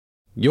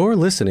You're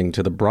listening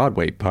to the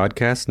Broadway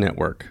Podcast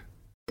Network.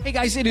 Hey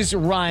guys, it is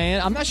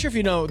Ryan. I'm not sure if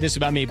you know this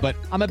about me, but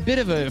I'm a bit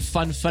of a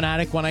fun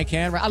fanatic when I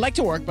can. I like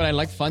to work, but I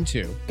like fun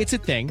too. It's a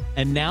thing.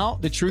 And now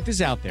the truth is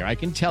out there. I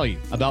can tell you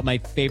about my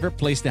favorite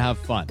place to have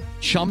fun.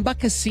 Chumba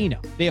Casino.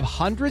 They have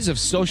hundreds of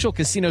social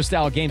casino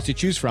style games to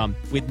choose from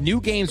with new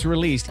games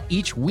released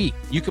each week.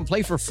 You can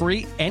play for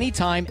free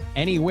anytime,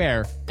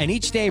 anywhere. And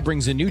each day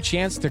brings a new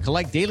chance to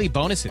collect daily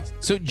bonuses.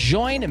 So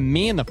join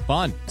me in the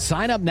fun.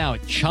 Sign up now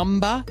at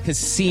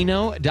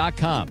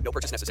ChumbaCasino.com. No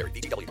purchase necessary.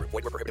 VGW. Void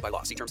where prohibited by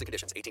law. See terms and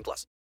conditions.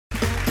 18+.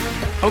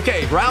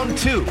 Okay, round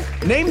two.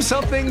 Name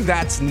something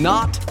that's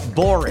not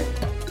boring.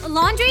 A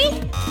laundry?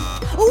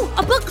 Ooh,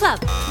 a book club.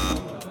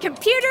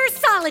 Computer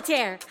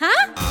solitaire,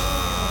 huh?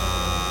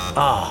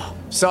 Ah,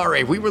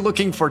 sorry. We were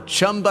looking for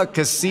Chumba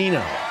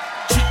Casino.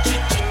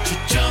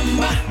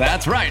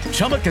 That's right.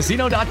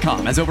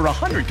 ChumbaCasino.com has over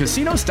 100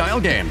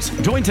 casino-style games.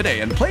 Join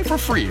today and play for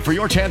free for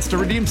your chance to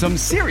redeem some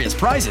serious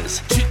prizes.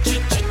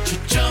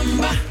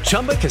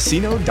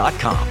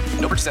 ChumbaCasino.com.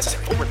 No purchase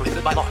necessary. Void where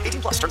prohibited by law.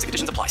 18+. Terms and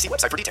conditions apply. See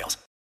website for details.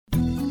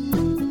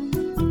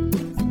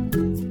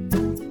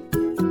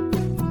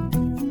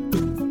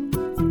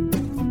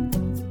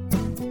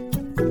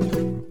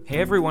 Hey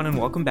everyone, and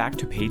welcome back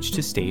to Page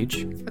to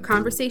Stage, a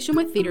conversation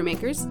with theater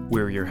makers.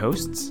 We're your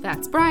hosts.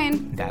 That's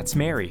Brian. That's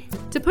Mary.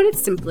 To put it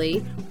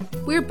simply,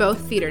 we're both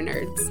theater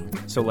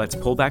nerds. So let's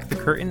pull back the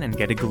curtain and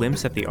get a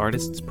glimpse at the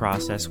artist's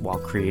process while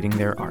creating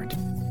their art.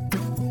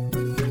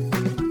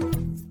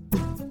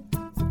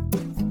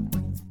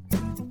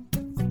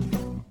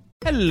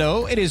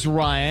 Hello, it is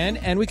Ryan,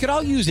 and we could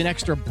all use an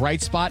extra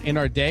bright spot in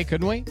our day,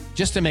 couldn't we?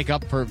 Just to make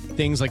up for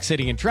things like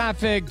sitting in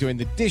traffic, doing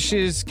the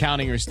dishes,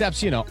 counting your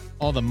steps,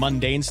 all the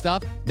mundane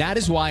stuff. That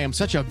is why I'm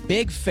such a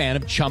big fan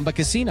of Chumba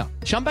Casino.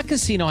 Chumba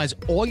Casino has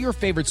all your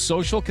favorite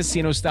social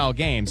casino-style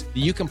games that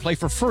you can play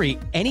for free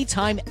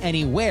anytime,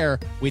 anywhere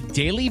with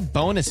daily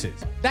bonuses.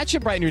 That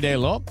should brighten your day a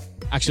little.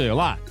 Actually, a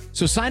lot.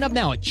 So sign up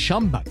now at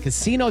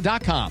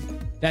ChumbaCasino.com.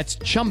 That's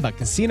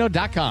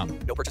ChumbaCasino.com.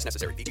 No purchase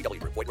necessary.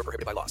 VGW. Void where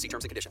prohibited by law. See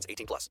terms and conditions.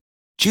 18+.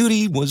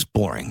 Judy was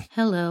boring.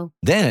 Hello.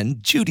 Then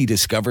Judy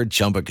discovered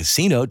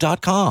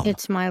ChumbaCasino.com.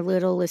 It's my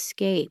little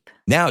escape.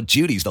 Now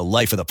Judy's the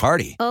life of the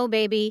party. Oh,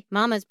 baby,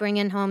 mama's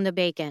bringing home the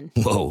bacon.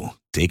 Whoa,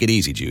 take it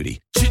easy,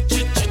 Judy.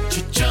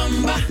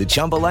 The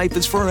Chumba life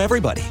is for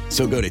everybody.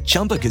 So go to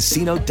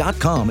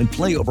ChumbaCasino.com and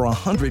play over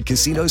 100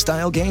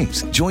 casino-style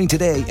games. Join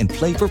today and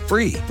play for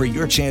free for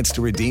your chance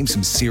to redeem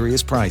some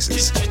serious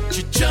prizes.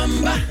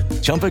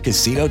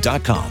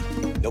 ChumbaCasino.com.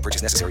 No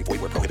purchase necessary.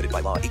 Void where prohibited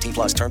by law.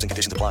 18+. Terms and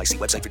conditions apply. See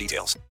website for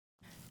details.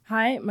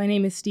 Hi, my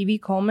name is Stevie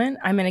Coleman.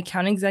 I'm an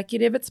account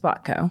executive at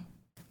Spotco.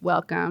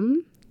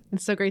 Welcome.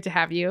 It's so great to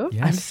have you.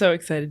 Yes. I'm so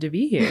excited to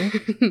be here.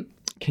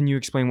 Can you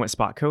explain what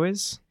Spotco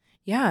is?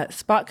 Yeah,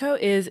 Spotco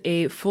is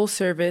a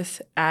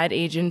full-service ad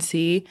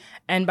agency,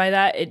 and by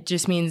that, it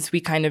just means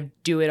we kind of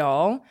do it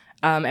all.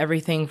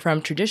 Everything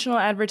from traditional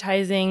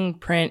advertising,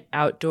 print,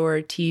 outdoor,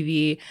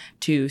 TV,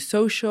 to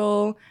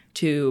social,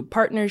 to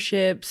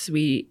partnerships.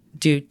 We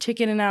do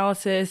ticket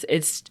analysis.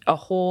 It's a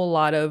whole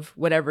lot of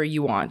whatever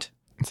you want.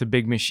 It's a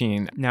big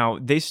machine. Now,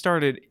 they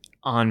started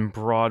on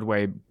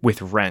Broadway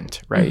with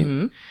Rent, right?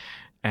 Mm-hmm.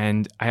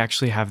 And I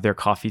actually have their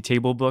coffee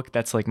table book.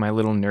 That's like my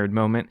little nerd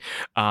moment.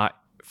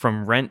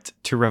 From Rent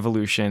to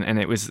Revolution, and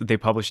they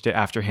published it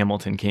after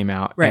Hamilton came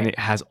out, right. And it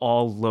has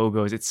all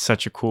logos. It's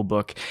such a cool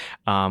book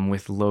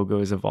with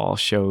logos of all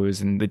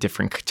shows and the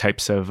different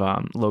types of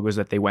logos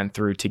that they went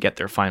through to get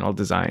their final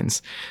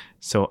designs.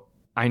 So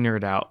I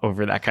nerd out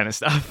over that kind of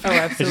stuff. Oh,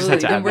 absolutely.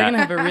 Then we're going to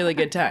have a really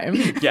good time.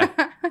 Yeah.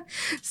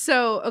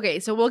 So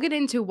we'll get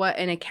into what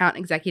an account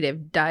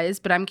executive does,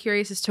 but I'm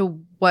curious as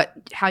to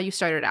how you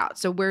started out.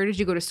 So where did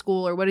you go to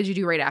school, or what did you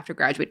do right after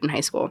graduating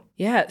high school?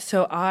 Yeah,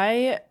 so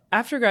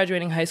after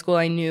graduating high school,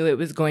 I knew it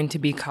was going to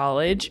be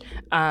college.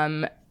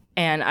 And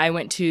I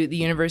went to the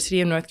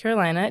University of North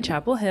Carolina at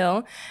Chapel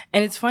Hill.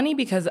 And it's funny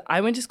because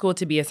I went to school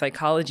to be a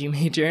psychology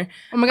major.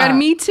 Oh my God,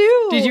 me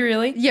too. Did you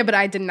really? Yeah, but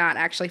I did not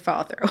actually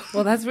follow through.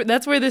 Well,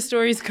 that's where this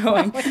story's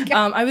going.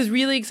 I was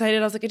really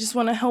excited. I was like, I just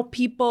want to help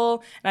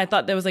people. And I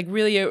thought that was like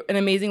really an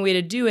amazing way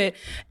to do it.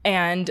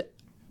 And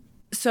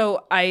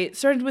so I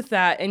started with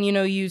that, and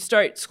you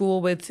start school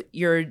with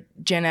your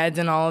gen eds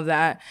and all of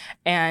that,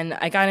 and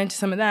I got into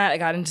some of that. I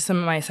got into some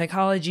of my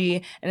psychology,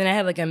 and then I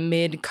had like a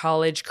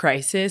mid-college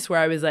crisis where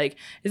I was like,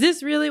 is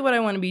this really what I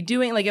want to be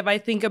doing? Like, if I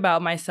think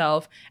about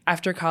myself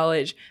after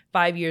college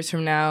 5 years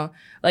from now,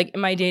 like in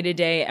my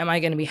day-to-day, am I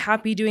going to be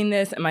happy doing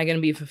this? Am I going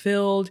to be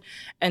fulfilled?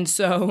 And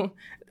so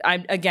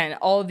again,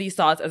 all of these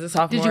thoughts as a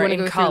sophomore in college. Did you want to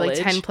go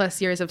through like 10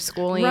 plus years of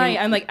schooling? Right.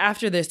 I'm like,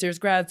 after this, there's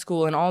grad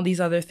school and all these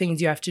other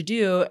things you have to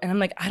do. And I'm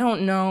like, I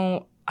don't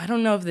know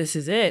if this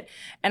is it.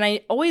 And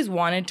I always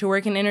wanted to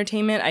work in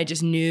entertainment. I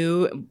just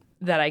knew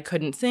that I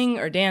couldn't sing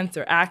or dance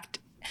or act.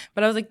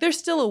 But I was like, there's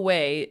still a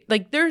way.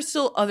 Like, there's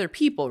still other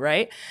people,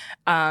 right?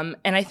 And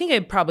I think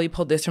I probably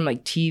pulled this from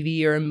like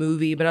TV or a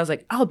movie, but I was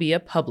like, I'll be a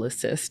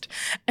publicist.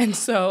 And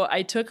so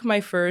I took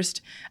my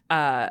first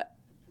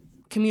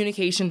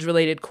communications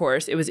related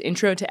course. It was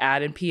intro to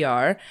ad and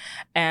PR.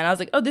 And I was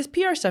like, oh, this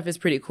PR stuff is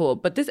pretty cool,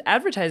 but this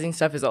advertising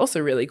stuff is also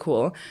really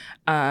cool.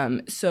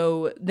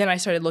 So then I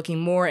started looking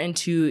more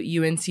into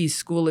UNC's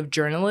School of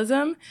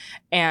Journalism,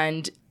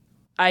 and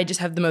I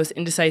just have the most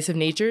indecisive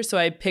nature. So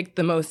I picked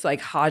the most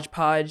like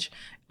hodgepodge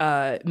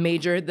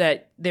major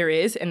that there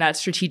is, and that's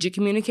strategic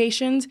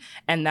communications,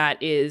 and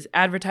that is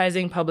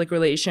advertising, public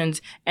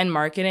relations, and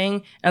marketing.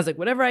 And I was like,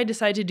 whatever I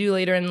decide to do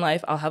later in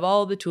life, I'll have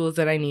all the tools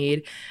that I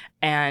need.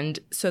 And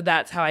so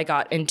that's how I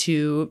got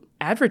into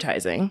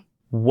advertising.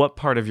 What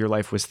part of your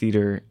life was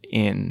theater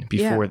in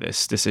before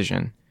this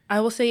decision?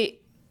 I will say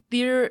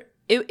theater,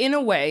 in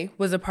a way,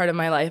 was a part of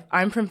my life.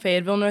 I'm from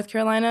Fayetteville, North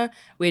Carolina,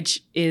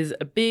 which is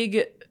a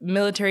big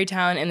military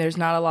town, and there's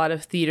not a lot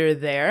of theater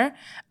there.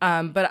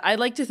 But I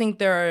like to think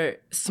there are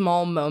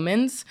small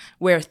moments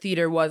where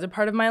theater was a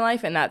part of my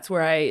life, and that's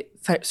where I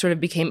sort of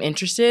became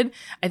interested.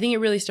 I think it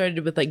really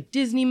started with like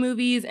Disney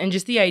movies and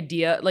just the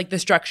idea, like the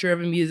structure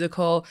of a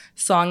musical,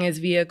 song as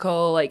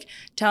vehicle, like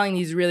telling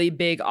these really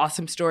big,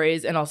 awesome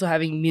stories and also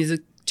having music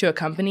to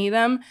accompany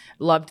them.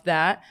 Loved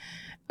that.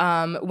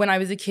 When I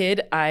was a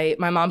kid,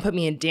 my mom put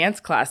me in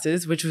dance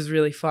classes, which was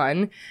really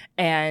fun.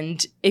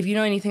 And if you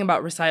know anything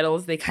about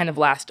recitals, they kind of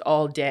last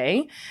all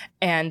day.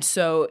 And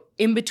so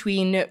in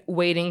between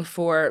waiting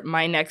for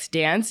my next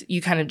dance,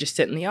 you kind of just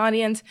sit in the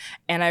audience.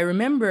 And I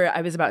remember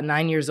I was about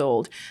 9 years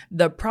old.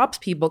 The props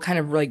people kind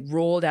of like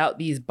rolled out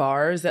these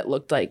bars that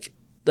looked like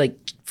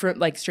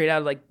straight out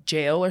of like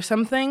jail or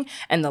something,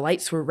 and the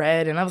lights were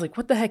red, and I was like,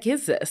 what the heck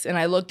is this? And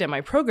I looked at my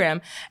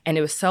program, and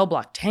it was Cell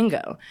Block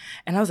Tango,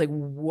 and I was like,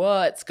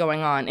 what's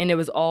going on? And it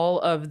was all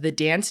of the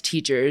dance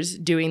teachers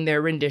doing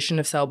their rendition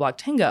of Cell Block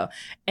Tango,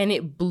 and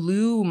it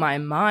blew my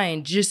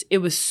mind. Just, it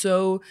was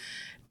so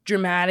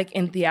dramatic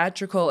and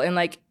theatrical, and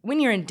like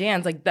when you're in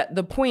dance, like that,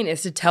 the point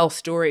is to tell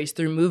stories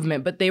through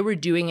movement, but they were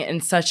doing it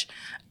in such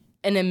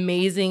an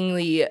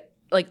amazingly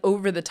like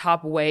over the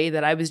top way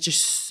that I was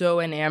just so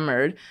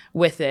enamored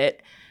with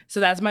it. So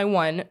that's my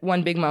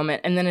one big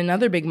moment. And then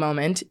another big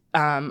moment,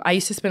 I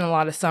used to spend a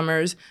lot of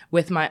summers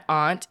with my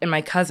aunt and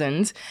my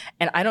cousins.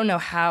 And I don't know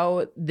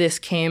how this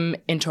came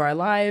into our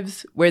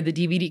lives, where the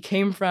DVD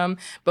came from,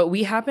 but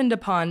we happened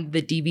upon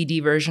the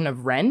DVD version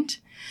of Rent.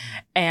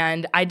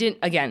 And I didn't,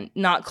 again,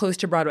 not close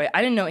to Broadway.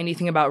 I didn't know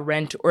anything about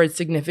Rent or its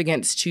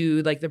significance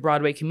to like the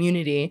Broadway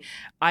community.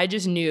 I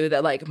just knew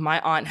that like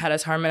my aunt had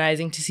us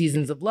harmonizing to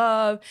Seasons of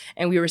Love,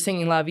 and we were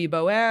singing La Vie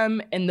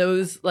Boheme, and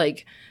those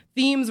like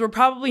themes were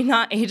probably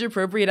not age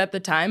appropriate at the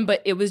time,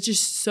 but it was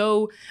just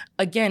so,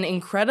 again,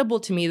 incredible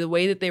to me the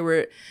way that they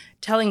were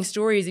telling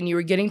stories, and you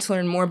were getting to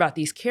learn more about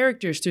these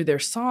characters through their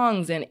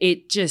songs, and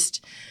it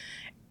just,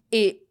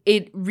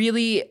 it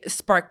really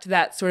sparked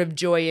that sort of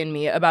joy in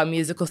me about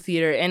musical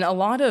theater and a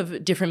lot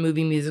of different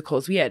movie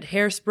musicals. We had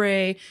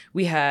Hairspray,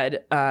 we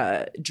had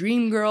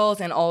Dreamgirls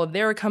and all of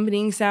their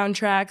accompanying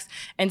soundtracks.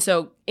 And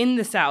so in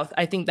the South,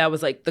 I think that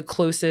was like the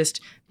closest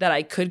that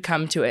I could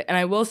come to it. And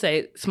I will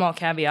say, small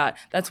caveat,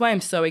 that's why I'm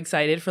so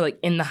excited for like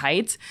In the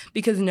Heights,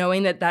 because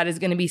knowing that that is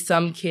going to be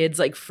some kids'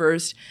 like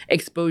first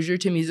exposure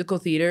to musical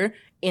theater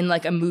in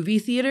like a movie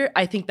theater,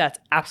 I think that's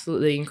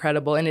absolutely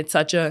incredible. And it's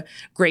such a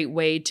great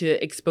way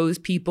to expose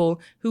people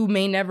who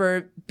may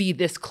never be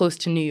this close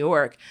to New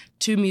York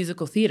to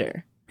musical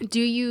theater.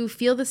 Do you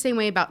feel the same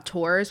way about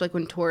tours? Like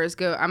when tours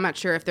go, I'm not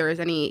sure if there was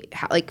any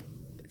like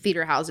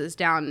theater houses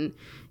down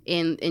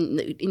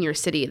in your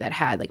city that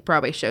had like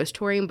Broadway shows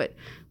touring, but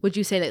would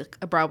you say that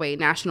a Broadway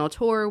national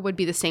tour would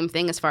be the same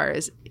thing as far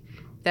as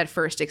that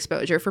first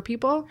exposure for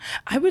people?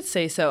 I would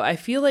say so. I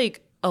feel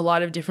like a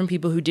lot of different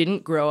people who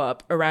didn't grow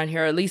up around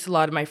here, or at least a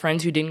lot of my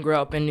friends who didn't grow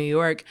up in New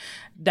York,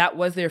 that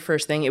was their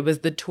first thing. It was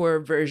the tour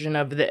version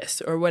of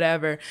this or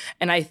whatever.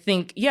 And I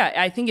think,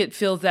 I think it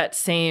fills that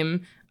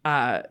same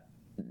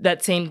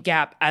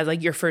gap as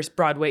like your first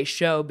Broadway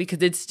show,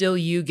 because it's still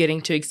you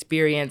getting to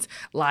experience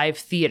live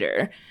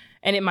theater.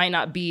 And it might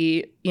not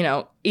be,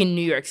 in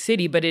New York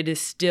City, but it is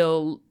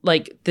still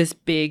like this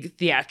big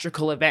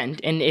theatrical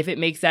event. And if it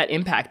makes that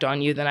impact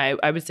on you, then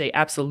I would say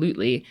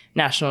absolutely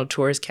national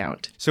tours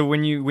count. So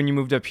when you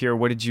moved up here,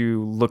 what did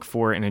you look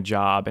for in a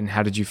job, and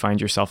how did you find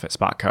yourself at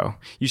Spotco?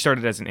 You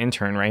started as an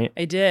intern, right?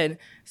 I did.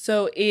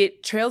 So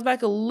it trails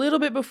back a little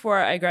bit before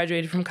I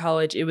graduated from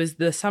college. It was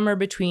the summer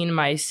between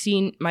my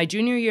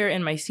junior year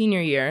and my senior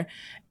year.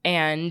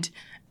 And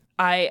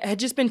I had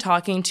just been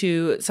talking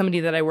to somebody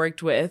that I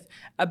worked with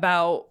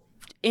about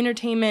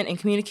entertainment and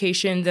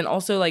communications and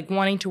also like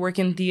wanting to work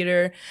in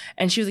theater.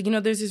 And she was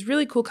like, there's this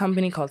really cool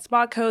company called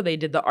Spotco. They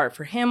did the art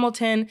for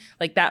Hamilton.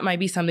 Like that might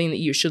be something that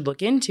you should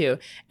look into.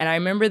 And I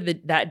remember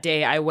that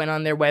day I went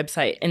on their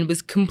website and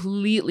was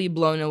completely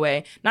blown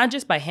away, not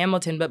just by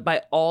Hamilton, but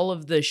by all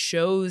of the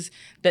shows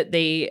that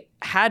they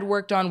had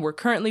worked on, were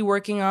currently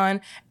working on.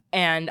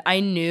 And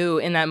I knew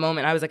in that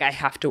moment, I was like, I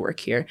have to work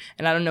here.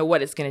 And I don't know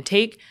what it's going to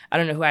take. I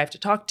don't know who I have to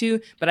talk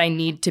to, but I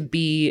need to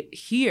be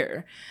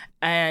here.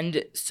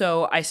 And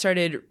so I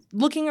started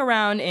looking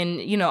around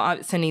and,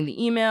 sending the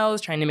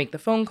emails, trying to make the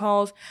phone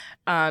calls.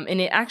 And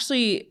it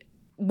actually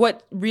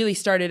what really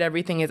started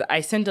everything is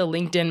I sent a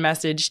LinkedIn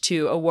message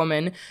to a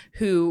woman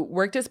who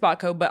worked at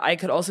Spotco, but I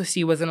could also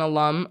see was an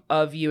alum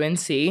of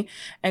UNC.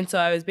 And so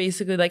I was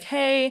basically like,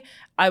 hey,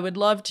 I would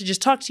love to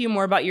just talk to you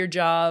more about your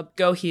job.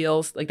 Go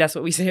Heels. Like, that's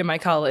what we say in my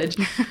college,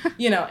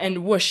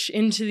 and whoosh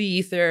into the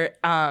ether.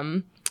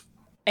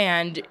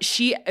 And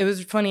it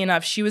was funny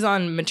enough, she was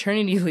on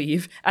maternity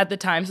leave at the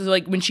time. So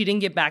like when she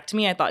didn't get back to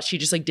me, I thought she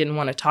just like didn't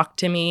want to talk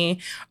to me.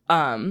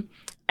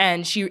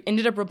 And she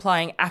ended up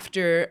replying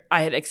after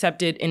I had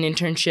accepted an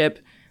internship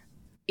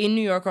in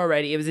New York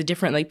already. It was a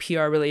different like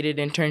PR related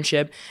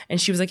internship. And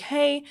she was like,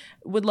 hey,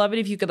 would love it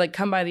if you could like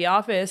come by the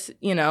office,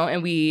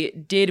 and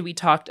we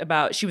talked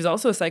about, she was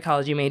also a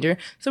psychology major.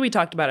 So we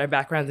talked about our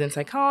backgrounds in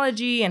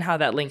psychology and how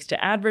that links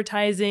to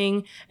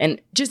advertising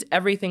and just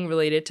everything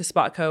related to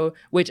Spotco,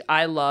 which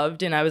I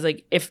loved. And I was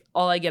like, if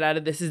all I get out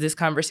of this is this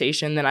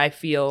conversation, then I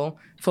feel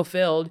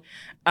fulfilled.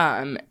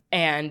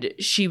 And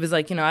she was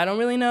like, I don't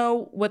really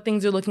know what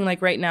things are looking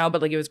like right now,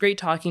 but like, it was great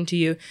talking to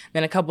you.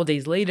 Then a couple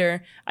days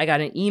later, I got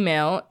an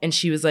email and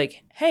she was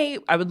like, hey,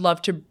 I would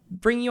love to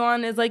bring you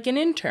on as like an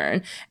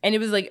intern. And it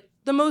was like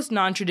the most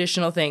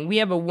non-traditional thing. We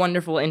have a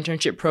wonderful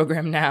internship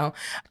program now.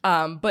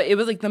 But it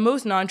was like the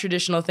most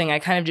non-traditional thing. I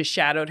kind of just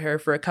shadowed her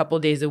for a couple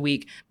days a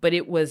week, but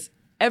it was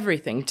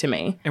everything to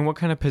me. And what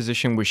kind of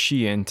position was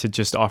she in to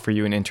just offer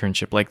you an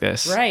internship like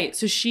this? Right.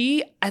 So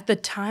she, at the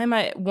time,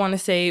 I want to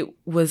say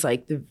was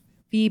like the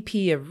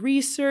VP of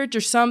research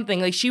or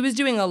something. Like she was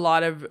doing a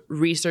lot of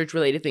research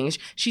related things.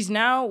 She's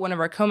now one of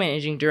our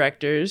co-managing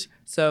directors.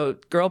 So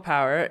girl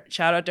power,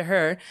 shout out to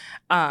her.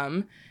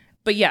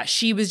 But yeah,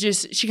 she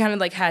kind of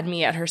like had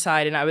me at her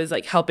side and I was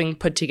like helping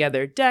put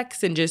together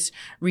decks and just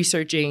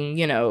researching,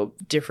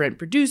 different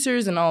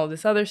producers and all of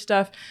this other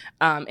stuff.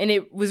 And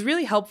it was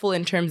really helpful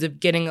in terms of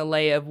getting a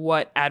lay of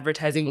what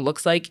advertising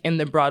looks like in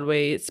the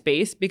Broadway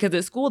space, because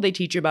at school they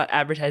teach you about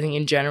advertising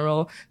in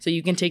general. So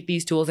you can take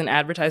these tools and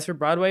advertise for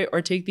Broadway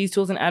or take these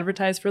tools and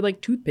advertise for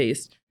like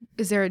toothpaste.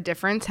 Is there a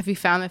difference? Have you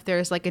found if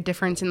there's like a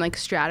difference in like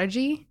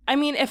strategy? I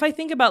mean, if I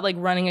think about like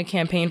running a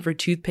campaign for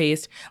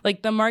toothpaste,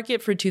 like the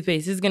market for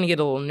toothpaste is going to get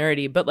a little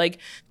nerdy, but like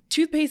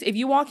toothpaste, if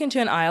you walk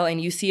into an aisle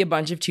and you see a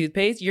bunch of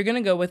toothpaste, you're going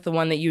to go with the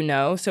one that you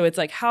know. So it's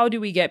like, how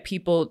do we get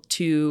people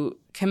to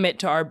commit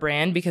to our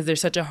brand, because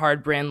there's such a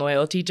hard brand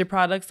loyalty to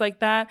products like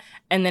that?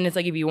 And then it's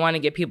like, if you want to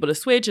get people to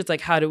switch, it's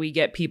like, how do we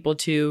get people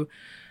to,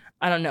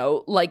 I don't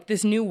know, like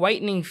this new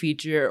whitening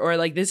feature, or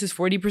like this is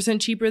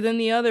 40% cheaper than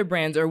the other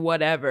brands or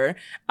whatever.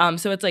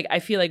 So it's like, I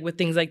feel like with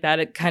things like that,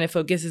 it kind of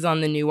focuses on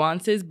the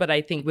nuances. But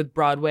I think with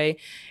Broadway,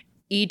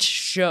 each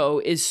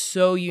show is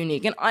so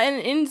unique. And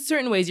in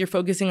certain ways, you're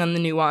focusing on the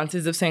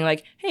nuances of saying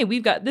like, hey,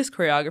 we've got this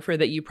choreographer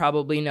that you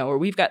probably know, or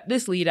we've got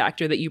this lead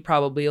actor that you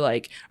probably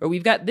like, or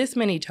we've got this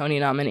many Tony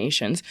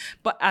nominations.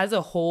 But as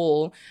a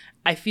whole,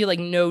 I feel like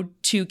no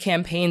two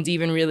campaigns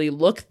even really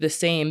look the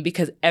same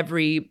because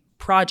every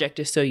project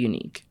is so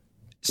unique.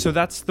 So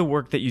that's the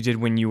work that you did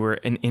when you were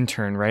an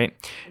intern, right?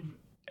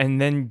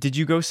 And then did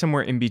you go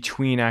somewhere in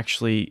between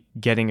actually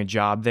getting a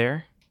job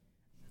there?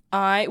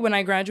 When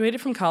I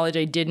graduated from college,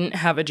 I didn't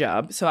have a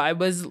job. So I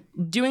was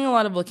doing a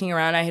lot of looking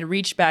around. I had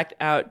reached back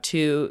out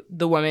to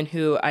the woman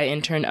who I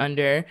interned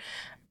under,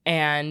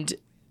 and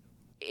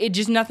it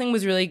just, nothing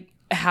was really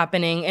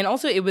happening. And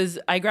also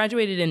I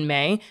graduated in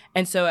May.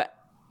 And so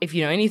if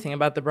you know anything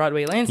about the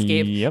Broadway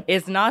landscape, yep,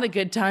 it's not a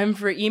good time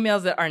for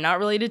emails that are not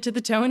related to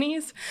the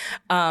Tonys.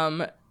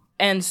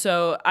 And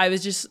so I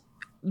was just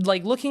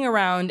like looking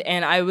around,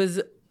 and I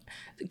was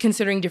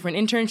considering different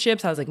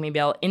internships. I was like, maybe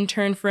I'll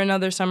intern for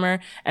another summer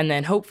and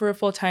then hope for a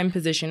full-time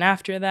position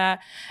after that.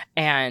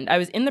 And I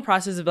was in the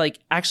process of like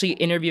actually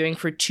interviewing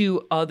for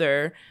 2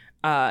 other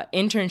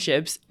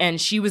internships, and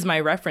she was my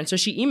reference. So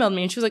she emailed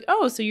me and she was like,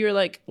 oh, so you're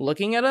like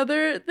looking at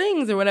other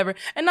things or whatever.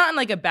 And not in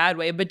like a bad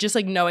way, but just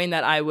like knowing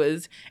that I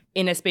was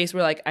in a space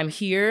where like I'm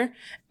here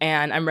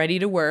and I'm ready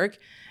to work.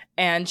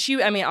 And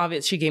she, I mean,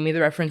 obviously she gave me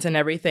the reference and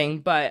everything,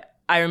 but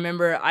I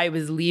remember I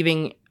was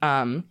leaving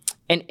an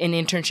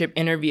internship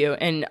interview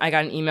and I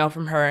got an email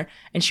from her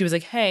and she was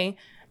like, hey,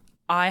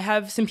 I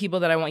have some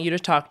people that I want you to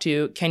talk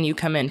to. Can you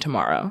come in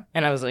tomorrow?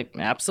 And I was like,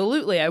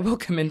 absolutely, I will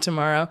come in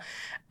tomorrow.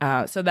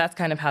 So that's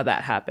kind of how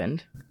that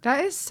happened.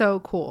 That is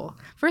so cool.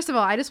 First of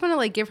all, I just want to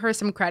like give her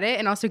some credit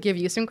and also give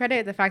you some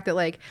credit. The fact that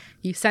like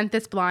you sent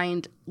this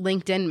blind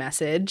LinkedIn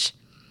message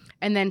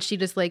and then she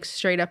just like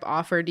straight up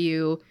offered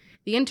you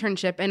the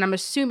internship. And I'm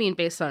assuming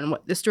based on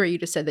what the story you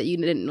just said that you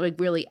didn't like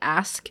really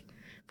ask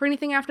for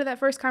anything after that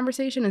first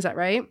conversation. Is that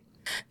right?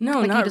 No,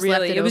 like not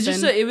really. It was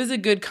open? just it was a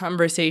good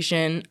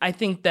conversation. I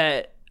think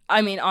that,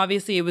 I mean,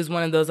 obviously it was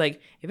one of those like,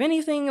 if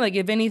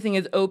anything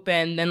is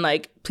open, then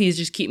like, please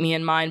just keep me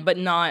in mind, but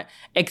not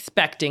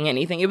expecting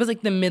anything. It was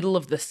like the middle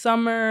of the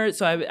summer.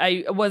 So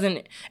I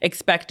wasn't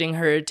expecting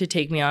her to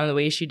take me on the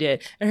way she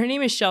did. And her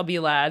name is Shelby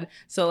Ladd.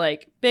 So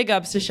like big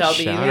ups to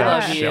Shelby. Shout We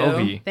out, love you.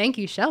 Shelby. Thank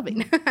you,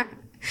 Shelby.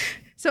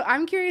 So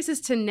I'm curious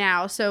as to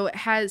now, so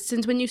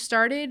since when you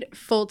started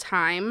full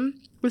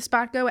time with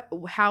Spotco,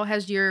 how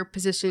has your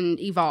position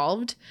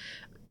evolved?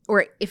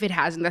 or if it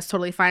hasn't, that's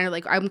totally fine. Or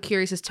like, I'm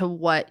curious as to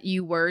what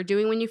you were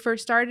doing when you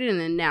first started, and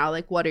then now,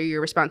 like, what are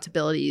your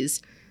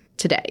responsibilities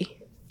today?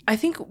 I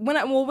think when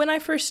I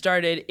first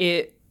started,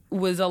 it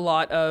was a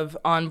lot of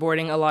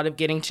onboarding, a lot of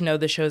getting to know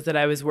the shows that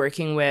I was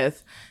working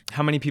with.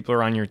 How many people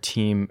are on your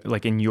team,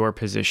 like in your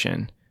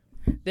position?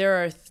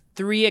 There are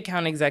 3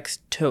 account execs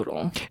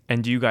total.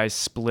 And do you guys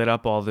split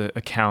up all the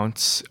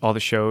accounts, all the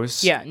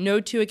shows? Yeah, no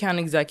 2 account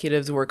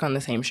executives work on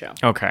the same show.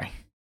 Okay.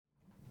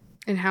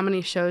 And how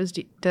many shows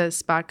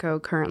does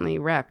Spotco currently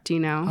rep? Do you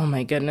know? Oh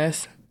my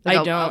goodness. Like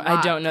I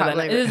don't know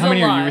probably. that. It is How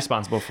many a are you lot.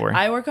 responsible for?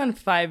 I work on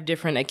 5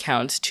 different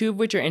accounts, 2 of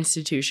which are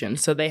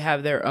institutions, so they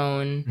have their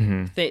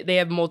own. They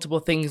have multiple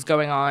things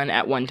going on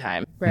at one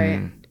time.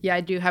 Right. Yeah,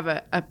 I do have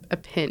a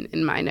pin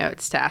in my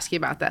notes to ask you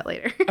about that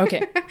later.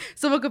 Okay.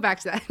 So we'll go back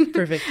to that.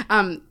 Perfect.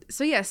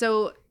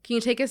 So can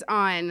you take us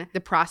on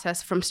the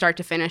process from start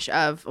to finish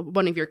of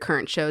one of your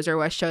current shows,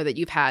 or a show that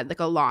you've had like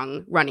a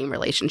long running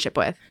relationship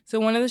with? So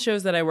one of the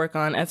shows that I work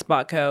on at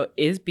Spotco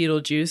is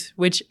Beetlejuice,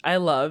 which I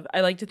love.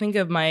 I like to think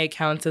of my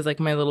accounts as like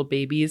my little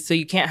babies. So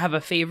you can't have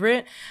a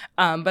favorite,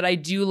 but I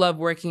do love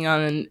working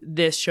on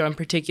this show in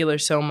particular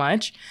so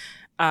much.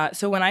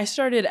 So when I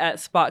started at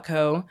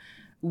Spotco,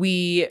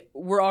 we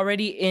were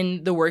already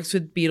in the works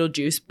with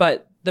Beetlejuice,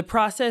 but the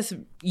process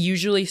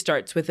usually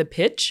starts with a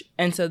pitch.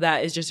 And so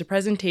that is just a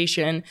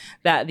presentation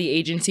that the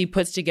agency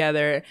puts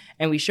together,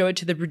 and we show it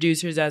to the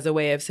producers as a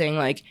way of saying,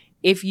 like,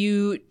 if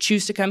you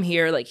choose to come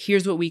here, like,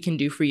 here's what we can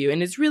do for you.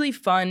 And it's really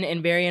fun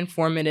and very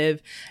informative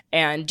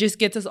and just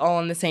gets us all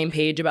on the same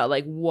page about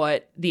like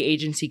what the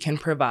agency can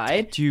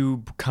provide. Do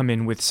you come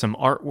in with some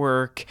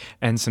artwork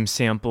and some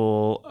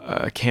sample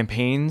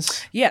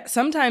campaigns? Yeah,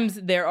 sometimes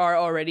there are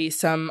already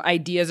some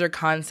ideas or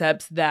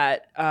concepts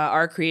that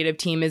our creative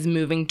team is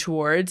moving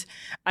towards.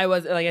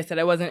 Like I said,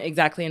 I wasn't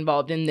exactly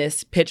involved in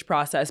this pitch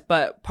process,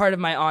 but part of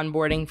my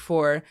onboarding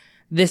for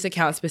this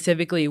account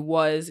specifically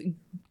was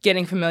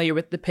getting familiar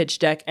with the pitch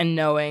deck and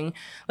knowing,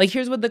 like,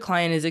 here's what the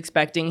client is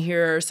expecting.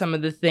 Here are some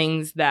of the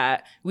things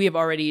that we have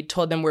already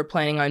told them we're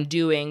planning on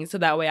doing. So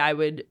that way I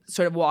would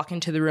sort of walk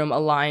into the room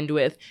aligned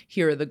with,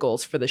 here are the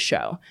goals for the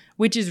show,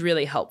 which is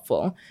really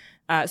helpful.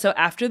 So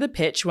after the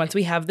pitch, once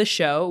we have the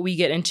show, we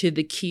get into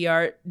the key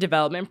art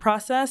development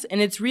process. And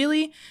it's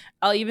really,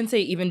 I'll even say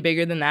even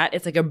bigger than that.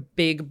 It's like a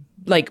big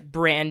like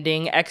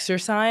branding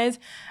exercise.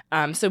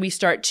 So we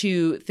start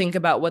to think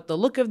about what the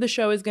look of the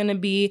show is going to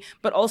be,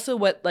 but also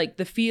what like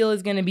the feel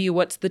is going to be.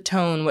 What's the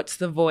tone? What's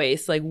the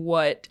voice? Like,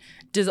 what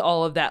does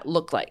all of that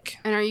look like?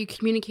 And are you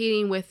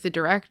communicating with the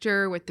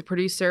director, with the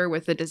producer,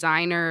 with the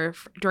designer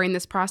during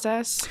this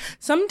process?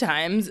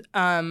 Sometimes,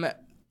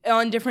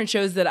 on different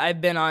shows that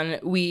I've been on,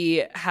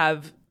 we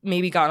have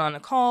maybe got on a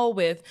call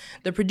with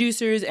the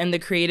producers and the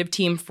creative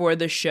team for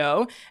the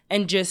show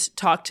and just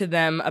talk to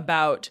them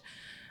about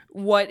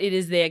what it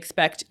is they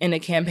expect in a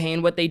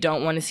campaign, what they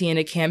don't want to see in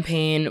a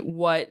campaign,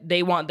 what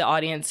they want the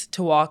audience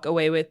to walk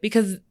away with.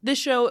 Because this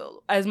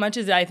show, as much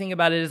as I think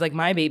about it as like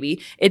my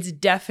baby, it's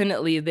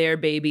definitely their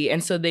baby.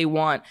 And so they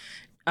want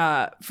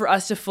for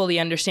us to fully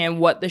understand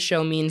what the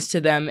show means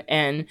to them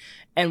and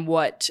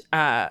what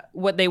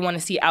they want to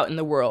see out in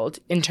the world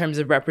in terms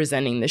of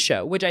representing the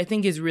show, which I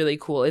think is really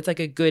cool. It's like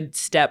a good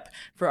step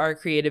for our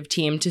creative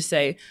team to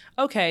say,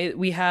 okay,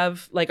 we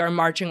have like our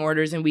marching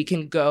orders and we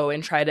can go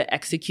and try to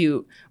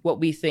execute what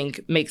we think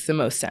makes the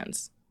most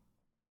sense.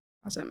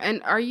 Awesome.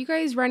 And are you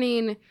guys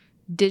running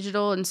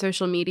digital and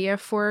social media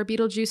for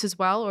Beetlejuice as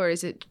well? Or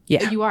is it?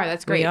 Yeah. You are.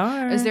 That's great. We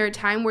are. Is there a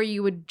time where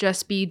you would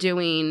just be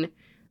doing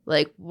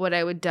like what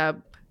I would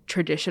dub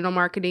traditional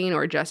marketing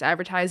or just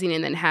advertising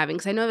and then having,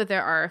 because I know that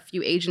there are a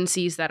few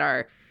agencies that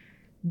are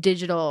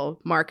digital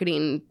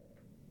marketing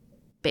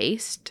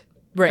based.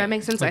 Right. That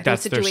makes sense. Like I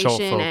that's think their sole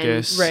situation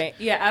focus. Right.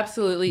 Yeah,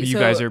 absolutely. But you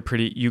guys are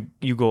pretty,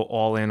 you go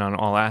all in on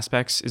all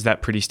aspects. Is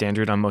that pretty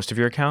standard on most of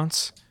your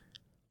accounts?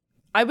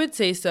 I would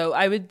say so.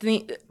 I would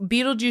think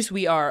Beetlejuice,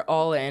 we are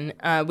all in.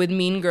 With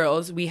Mean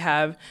Girls, we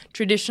have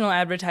traditional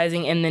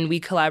advertising, and then we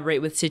collaborate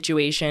with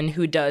Situation,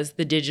 who does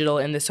the digital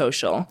and the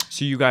social.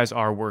 So you guys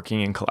are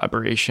working in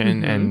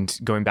collaboration and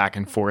going back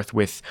and forth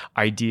with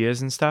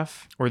ideas and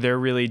stuff? Or they're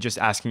really just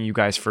asking you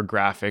guys for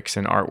graphics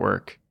and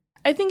artwork?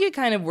 I think it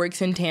kind of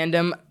works in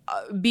tandem.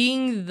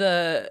 Being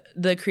the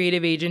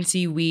creative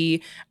agency,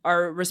 we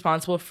are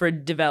responsible for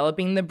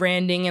developing the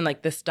branding and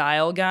like the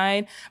style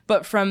guide.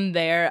 But from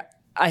there,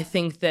 I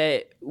think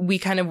that we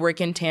kind of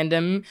work in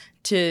tandem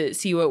to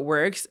see what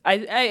works.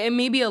 I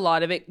maybe a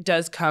lot of it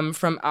does come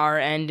from our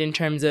end in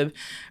terms of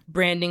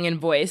branding and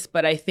voice,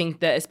 but I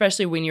think that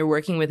especially when you're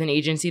working with an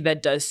agency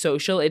that does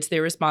social, it's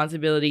their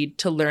responsibility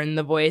to learn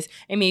the voice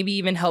and maybe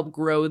even help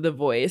grow the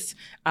voice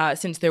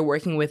since they're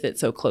working with it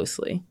so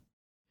closely.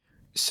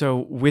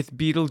 So with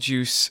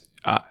Beetlejuice,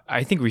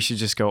 I think we should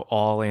just go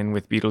all in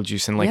with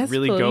Beetlejuice and like Yes,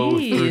 really go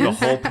please. through the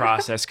whole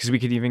process, because we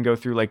could even go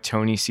through like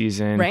Tony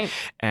season Right.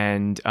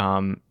 and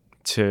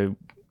to,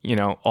 you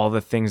know, all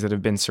the things that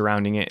have been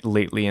surrounding it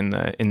lately in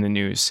the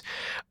news.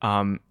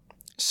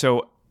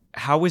 So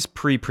how is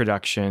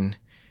pre-production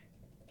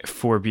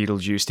for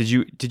Beetlejuice.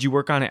 Did you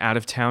work on it out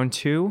of town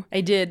too?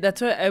 I did.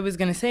 That's what I was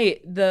gonna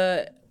say.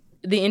 The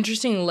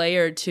interesting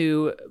layer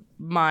to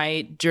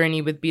my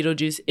journey with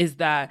Beetlejuice is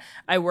that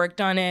I worked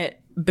on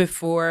it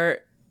before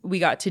we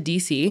got to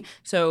DC.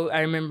 So I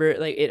remember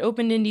like it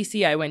opened in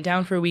DC. I went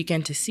down for a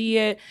weekend to see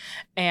it,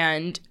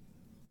 and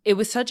it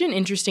was such an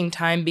interesting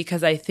time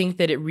because I think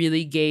that it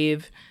really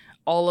gave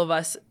all of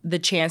us the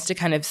chance to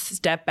kind of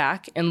step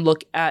back and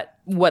look at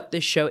what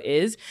this show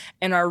is.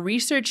 And our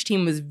research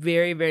team was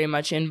very, very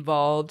much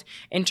involved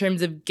in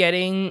terms of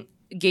gauging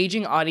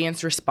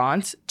audience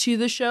response to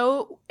the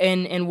show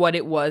and what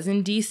it was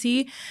in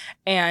DC.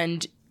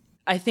 And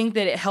I think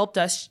that it helped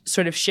us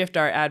sort of shift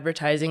our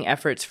advertising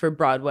efforts for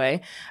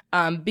Broadway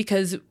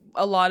because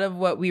a lot of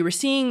what we were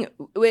seeing,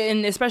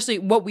 and especially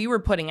what we were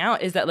putting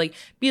out, is that like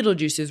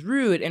Beetlejuice is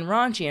rude and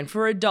raunchy and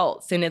for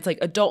adults, and it's like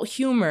adult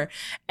humor,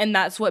 and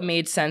that's what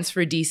made sense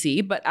for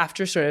DC. But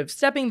after sort of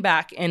stepping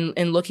back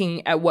and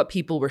looking at what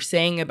people were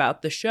saying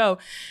about the show,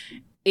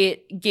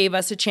 it gave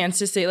us a chance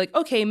to say like,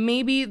 okay,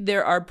 maybe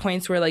there are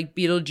points where like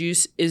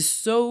Beetlejuice is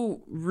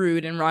so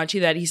rude and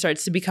raunchy that he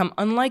starts to become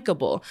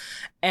unlikable,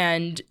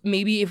 and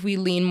maybe if we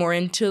lean more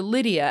into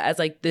Lydia as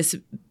like this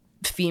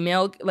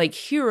female like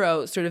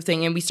hero sort of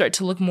thing, and we start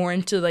to look more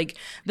into like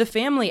the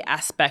family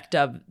aspect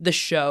of the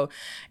show,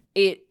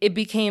 it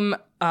became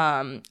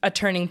a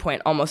turning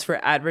point almost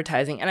for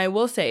advertising. And I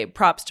will say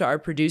props to our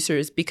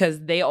producers because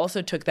they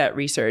also took that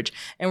research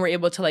and were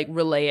able to like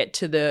relay it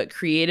to the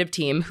creative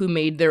team who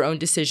made their own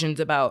decisions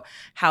about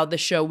how the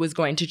show was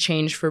going to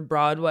change for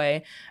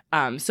Broadway.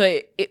 So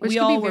we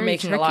all were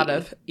making tricky. A lot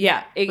of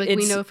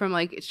we know from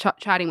like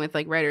chatting with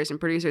like writers and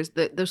producers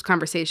that those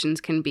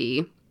conversations can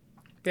be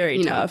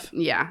very tough.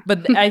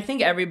 But I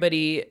think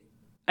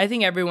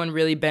everyone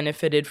really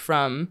benefited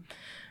from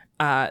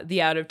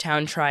the out of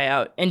town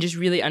tryout and just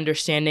really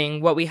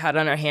understanding what we had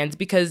on our hands,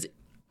 because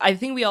I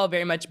think we all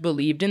very much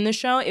believed in the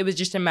show. It was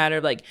just a matter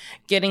of like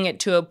getting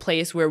it to a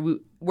place where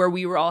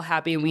we were all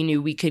happy and we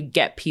knew we could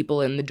get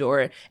people in the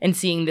door and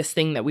seeing this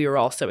thing that we were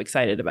all so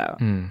excited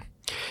about.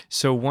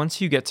 So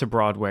once you get to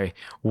Broadway,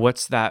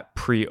 what's that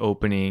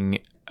pre-opening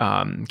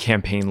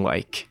campaign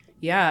like?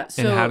 Yeah.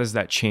 And how does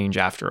that change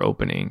after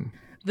opening?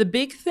 The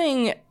big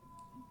thing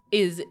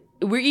is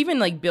we're even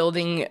like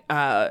building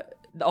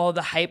all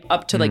the hype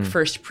up to like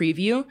first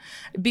preview,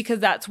 because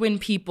that's when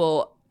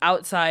people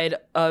outside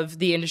of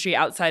the industry,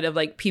 outside of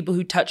like people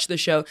who touch the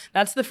show,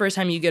 that's the first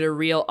time you get a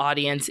real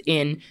audience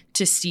in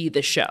to see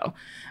the show.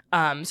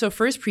 So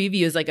first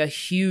preview is like a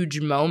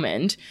huge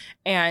moment.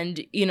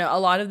 And, you know, a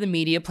lot of the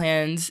media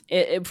plans,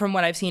 from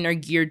what I've seen, are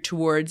geared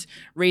towards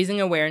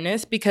raising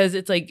awareness, because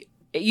it's like,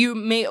 you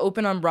may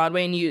open on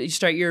Broadway and you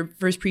start your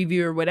first preview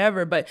or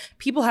whatever, but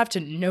people have to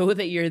know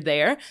that you're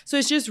there. So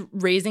it's just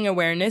raising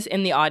awareness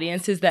in the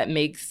audiences that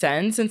make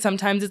sense. And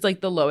sometimes it's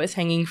like the lowest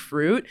hanging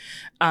fruit.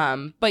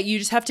 But you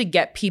just have to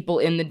get people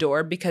in the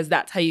door, because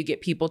that's how you get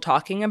people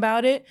talking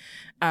about it.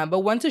 But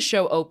once a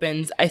show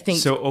opens, I think...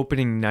 So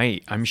opening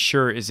night, I'm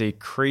sure, is a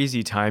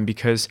crazy time,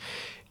 because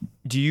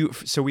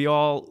so we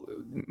all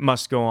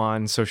must go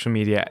on social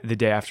media the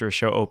day after a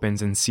show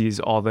opens and sees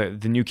all the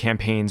new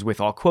campaigns with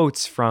all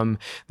quotes from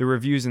the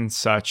reviews and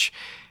such.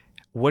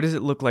 What does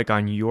it look like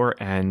on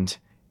your end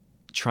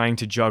trying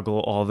to juggle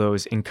all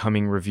those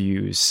incoming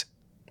reviews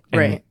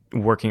and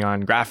working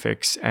on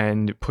graphics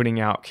and putting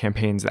out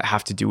campaigns that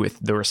have to do with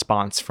the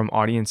response from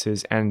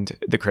audiences and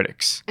the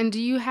critics? And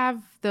do you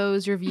have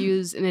those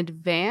reviews in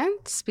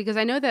advance? Because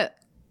I know that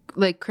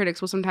like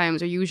critics will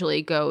sometimes or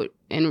usually go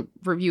and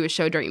review a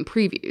show during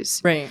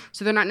previews. Right.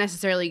 So they're not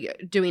necessarily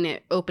doing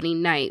it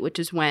opening night, which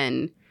is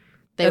when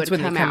they would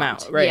come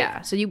out. Right.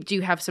 Yeah. So do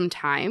you have some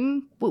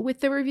time with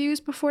the reviews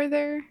before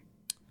there?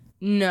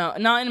 No,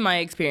 not in my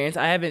experience.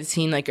 I haven't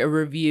seen like a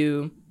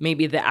review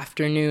maybe the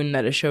afternoon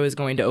that a show is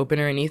going to open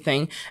or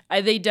anything.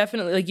 They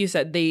definitely, like you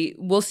said, they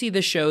will see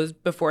the shows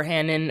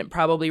beforehand and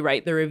probably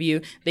write the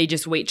review. They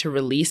just wait to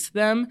release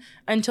them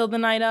until the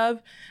night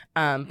of.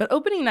 But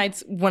opening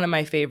night's one of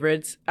my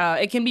favorites.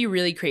 It can be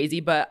really crazy,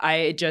 but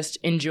I just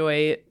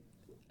enjoy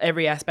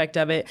every aspect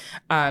of it.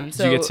 So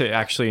do you get to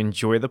actually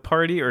enjoy the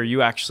party, or are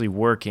you actually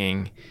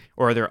working,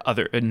 or are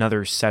there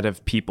another set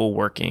of people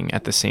working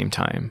at the same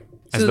time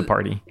as the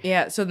party?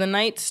 Yeah, so the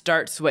night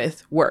starts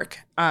with work.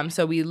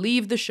 So we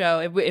leave the show.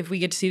 If we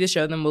get to see the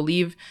show, then we'll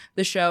leave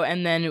the show,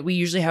 and then we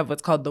usually have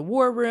what's called the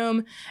war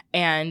room,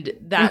 and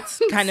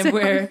that's kind of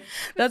where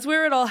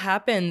it all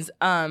happens.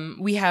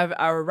 We have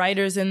our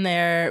writers in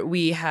there.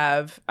 We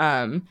have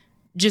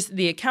just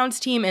the accounts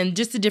team and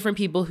just the different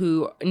people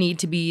who need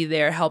to be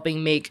there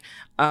helping make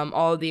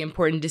all of the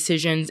important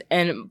decisions.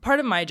 And part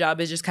of my job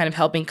is just kind of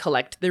helping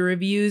collect the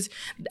reviews.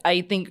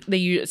 I think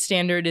the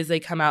standard is they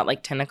come out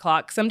like 10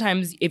 o'clock.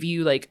 Sometimes if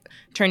you like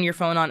turn your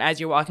phone on as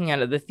you're walking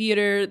out of the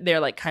theater, they're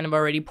like kind of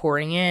already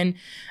pouring in.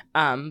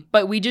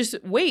 But we just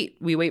wait.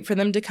 We wait for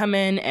them to come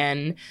in,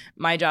 and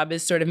my job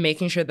is sort of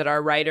making sure that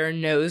our writer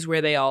knows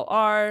where they all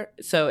are.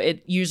 So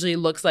it usually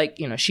looks like,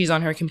 she's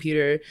on her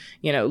computer,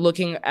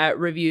 looking at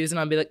reviews, and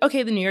I'll be like,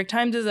 okay, the New York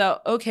Times is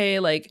out. Okay,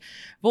 like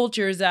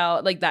Vulture's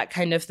out, like that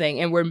kind of thing.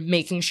 And we're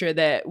making sure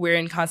that we're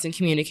in constant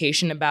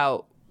communication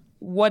about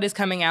what is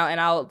coming out, and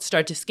I'll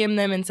start to skim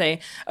them and say,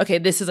 okay,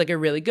 this is like a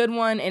really good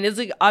one. And it's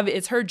like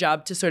it's her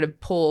job to sort of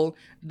pull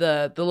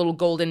the little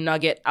golden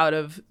nugget out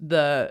of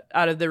the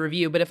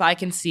review. But if I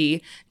can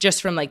see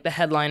just from like the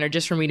headline or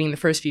just from reading the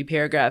first few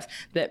paragraphs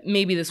that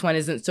maybe this one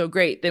isn't so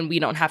great, then we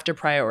don't have to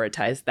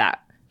prioritize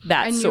that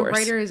and source. Your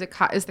writer is the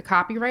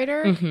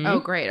copywriter? Mm-hmm. Oh,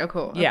 great. Oh,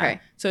 cool. Yeah.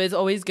 Okay. So it's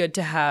always good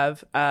to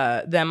have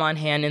them on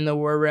hand in the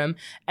war room.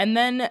 And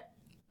then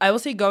I will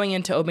say going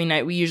into opening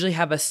night, we usually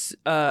have a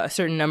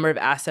certain number of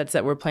assets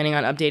that we're planning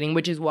on updating,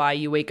 which is why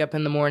you wake up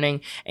in the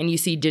morning and you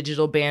see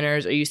digital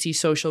banners or you see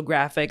social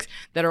graphics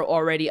that are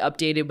already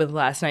updated with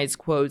last night's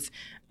quotes.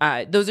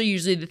 Those are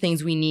usually the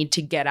things we need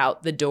to get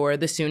out the door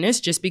the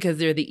soonest, just because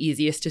they're the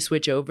easiest to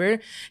switch over.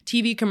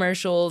 TV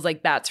commercials,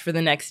 like that's for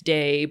the next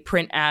day.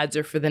 Print ads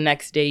are for the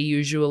next day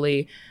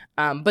usually.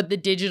 But the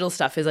digital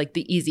stuff is like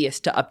the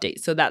easiest to update.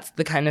 So that's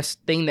the kind of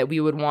thing that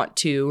we would want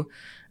to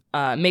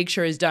make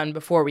sure is done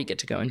before we get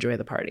to go enjoy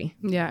the party.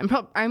 Yeah,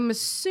 and I'm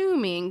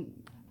assuming,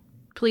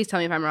 please tell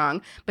me if I'm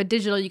wrong, but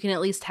digital, you can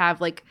at least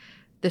have like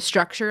the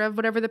structure of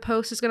whatever the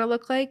post is going to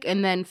look like,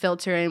 and then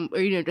filter in,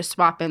 or just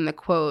swap in the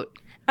quote.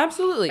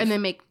 Absolutely. And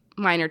then make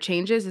minor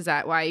changes. Is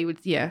that why you would?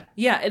 Yeah.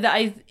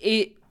 Yeah.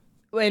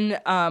 When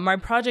my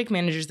project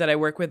managers that I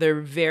work with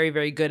are very,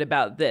 very good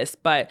about this,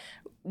 but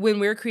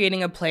when we're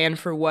creating a plan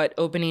for what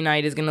opening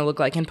night is going to look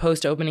like and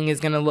post-opening is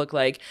going to look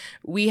like,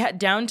 we had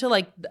down to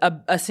like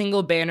a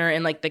single banner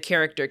and like the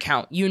character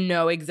count. You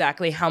know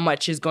exactly how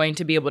much is going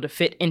to be able to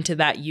fit into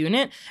that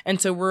unit.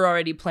 And so we're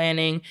already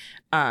planning.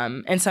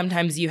 And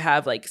sometimes you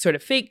have like sort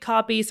of fake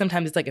copy.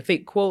 Sometimes it's like a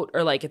fake quote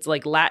or like it's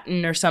like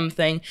Latin or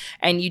something.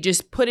 And you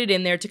just put it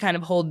in there to kind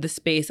of hold the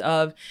space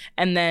of.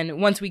 And then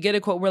once we get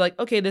a quote, we're like,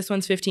 okay, this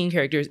one's 15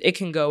 characters. It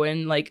can go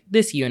in like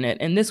this unit.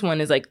 And this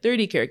one is like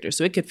 30 characters.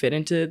 So it could fit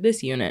into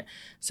this unit.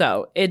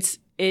 So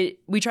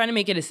we try to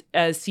make it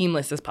as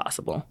seamless as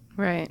possible.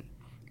 Right.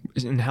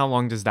 And how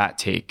long does that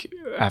take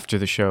after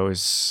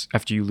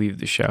you leave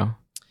the show?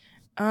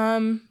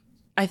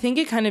 I think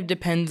it kind of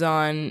depends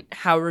on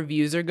how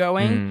reviews are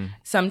going.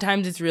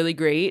 Sometimes it's really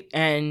great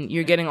and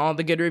you're getting all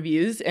the good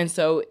reviews. And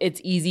so it's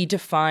easy to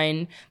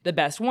find the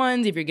best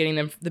ones if you're getting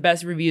them the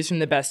best reviews from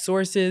the best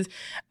sources.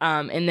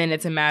 And then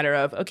it's a matter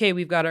of, okay,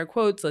 we've got our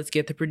quotes. Let's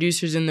get the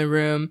producers in the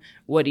room.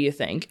 What do you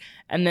think?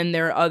 And then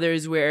there are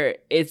others where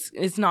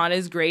it's not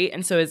as great.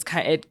 And so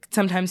it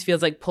sometimes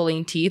feels like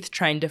pulling teeth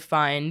trying to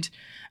find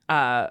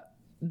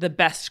the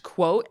best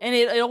quote, and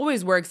it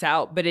always works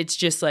out, but it's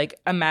just like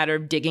a matter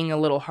of digging a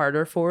little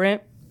harder for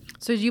it.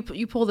 So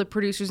you pull the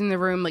producers in the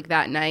room like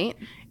that night?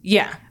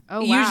 Yeah.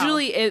 Oh, wow.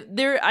 Usually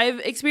I've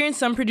experienced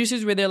some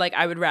producers where they're like,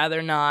 I would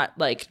rather not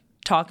like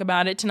talk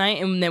about it tonight,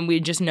 and then we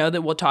just know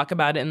that we'll talk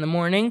about it in the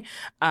morning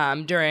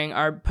during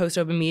our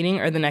post-open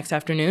meeting or the next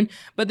afternoon.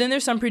 But then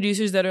there's some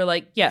producers that are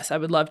like, yes, I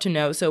would love to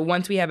know. So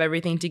once we have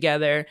everything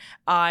together,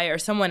 I or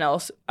someone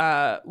else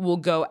will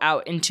go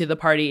out into the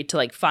party to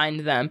like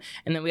find them,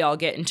 and then we all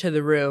get into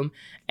the room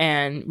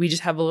and we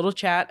just have a little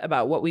chat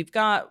about what we've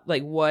got,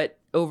 like what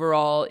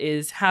overall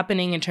is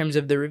happening in terms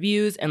of the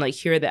reviews, and like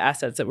here are the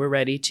assets that we're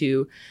ready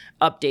to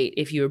update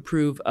if you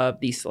approve of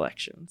these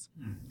selections.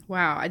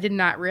 Wow, I did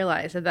not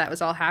realize that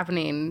was all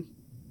happening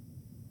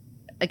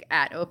like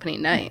at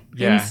opening night.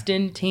 Yeah.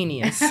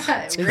 Instantaneous.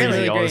 It's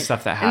crazy, all the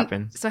stuff that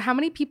happened. So how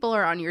many people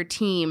are on your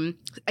team,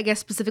 I guess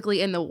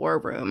specifically in the war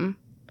room?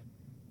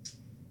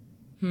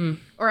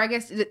 Or I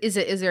guess is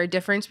there a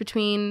difference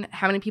between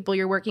how many people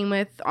you're working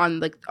with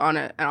on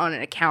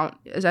an account,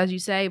 as you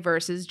say,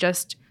 versus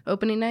just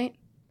opening night?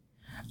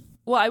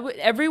 Well,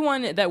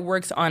 everyone that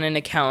works on an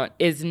account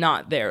is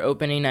not there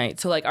opening night.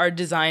 So like our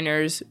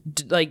designers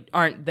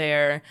aren't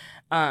there.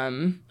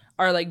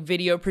 Our like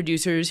video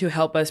producers who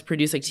help us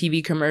produce like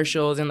TV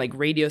commercials and like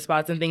radio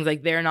spots and things,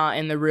 like they're not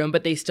in the room,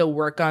 but they still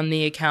work on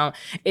the account.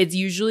 It's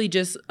usually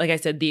just, like I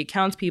said, the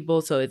accounts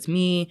people. So it's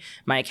me,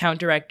 my account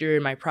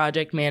director, my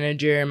project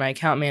manager, my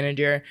account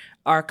manager,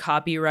 our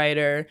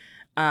copywriter,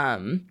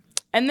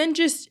 and then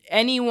just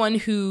anyone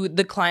who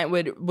the client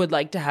would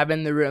like to have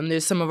in the room.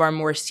 There's some of our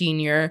more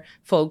senior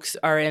folks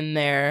are in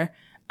there.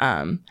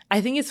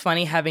 I think it's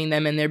funny having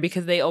them in there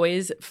because they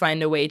always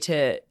find a way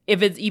to,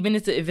 if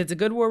it's a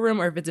good war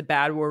room or if it's a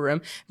bad war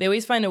room, they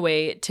always find a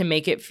way to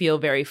make it feel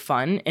very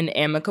fun and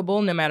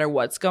amicable no matter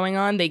what's going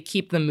on. They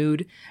keep the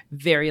mood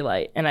very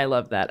light, and I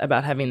love that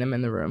about having them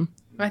in the room.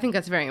 I think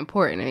that's very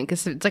important. I mean,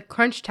 because it's like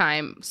crunch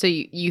time, so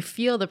you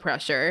feel the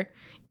pressure,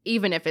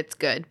 even if it's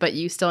good, but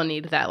you still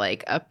need that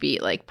like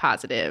upbeat, like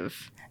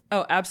positive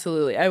Oh,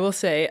 absolutely. I will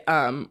say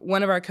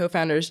one of our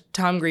co-founders,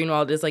 Tom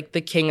Greenwald, is like the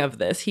king of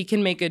this. He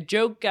can make a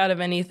joke out of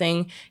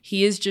anything.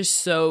 He is just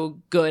so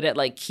good at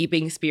like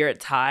keeping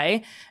spirits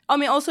high. I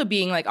mean, also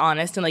being like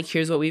honest and like,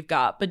 here's what we've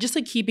got, but just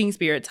like keeping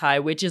spirits high,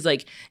 which is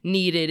like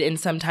needed in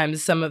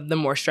sometimes some of the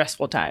more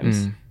stressful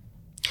times.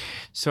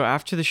 So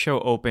after the show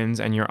opens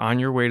and you're on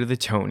your way to the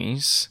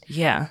Tonys.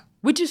 Yeah.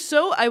 Which is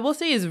so, I will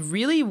say, is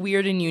really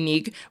weird and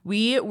unique.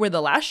 We were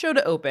the last show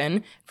to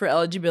open for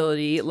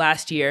eligibility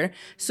last year.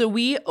 So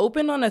we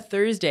opened on a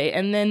Thursday,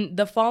 and then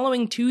the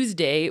following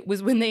Tuesday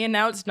was when they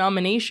announced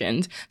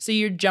nominations. So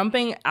you're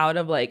jumping out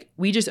of like,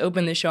 we just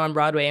opened the show on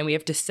Broadway and we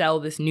have to sell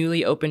this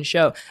newly open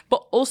show.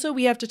 But also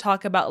we have to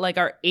talk about like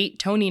our 8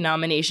 Tony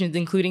nominations,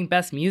 including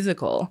Best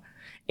Musical.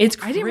 It's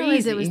crazy. I didn't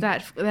realize it was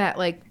that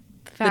like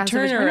fast the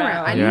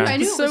turnaround. I knew it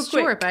was so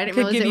short, but I didn't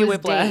realize it was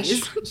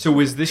days. So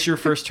was this your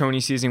first Tony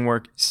season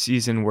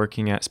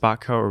working at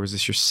Spotco, or was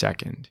this your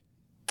second?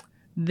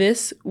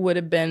 This would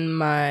have been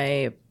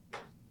my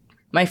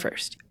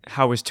first.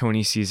 How was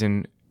Tony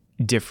season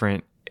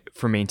different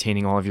for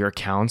maintaining all of your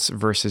accounts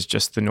versus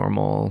just the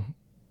normal?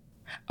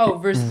 Oh,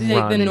 versus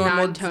like the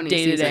normal non-Tony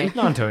day-to-day.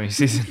 Non-Tony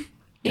season.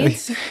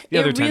 It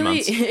 10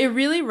 months.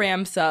 really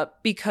ramps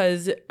up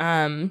because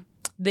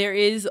there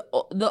is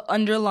the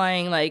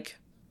underlying like,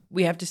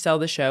 we have to sell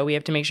the show. We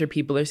have to make sure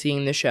people are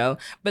seeing the show.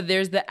 But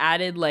there's the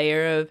added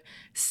layer of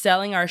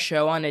selling our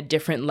show on a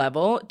different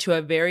level to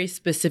a very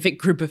specific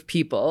group of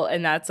people.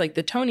 And that's like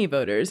the Tony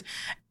voters.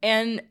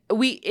 And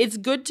it's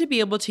good to be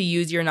able to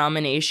use your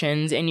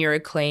nominations and your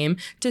acclaim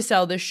to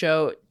sell the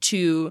show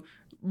to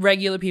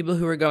regular people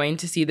who are going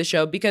to see the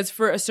show, because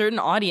for a certain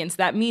audience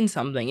that means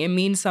something. It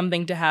means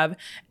something to have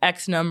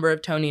X number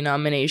of Tony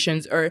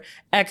nominations or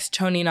X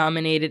Tony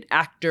nominated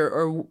actor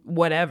or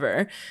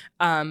whatever.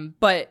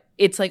 But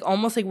it's like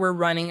almost like we're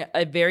running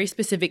a very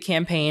specific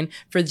campaign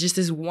for just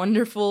this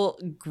wonderful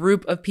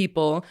group of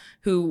people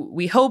who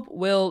we hope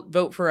will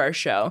vote for our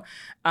show.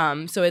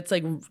 So it's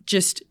like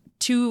just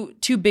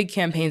two big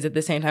campaigns at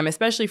the same time,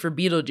 especially for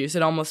Beetlejuice.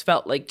 It almost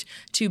felt like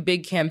 2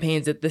 big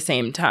campaigns at the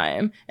same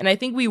time. And I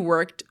think we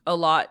worked a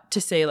lot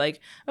to say like,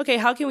 okay,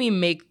 how can we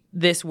make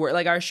this work?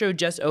 Like our show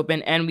just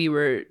opened and we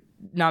were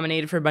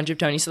nominated for a bunch of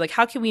Tonys. So like,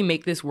 how can we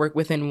make this work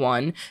within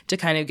one to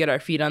kind of get our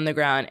feet on the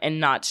ground and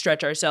not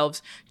stretch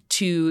ourselves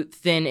too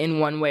thin in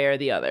one way or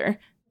the other?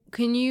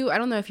 Can you, I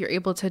don't know if you're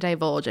able to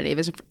divulge any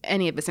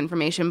of this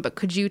information, but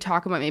could you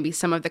talk about maybe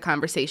some of the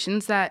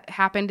conversations that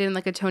happened in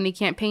like a Tony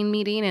campaign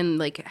meeting and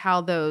like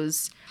how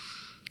those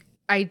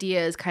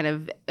ideas kind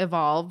of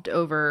evolved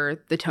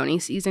over the Tony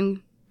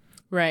season?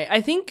 Right. I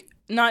think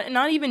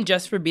not even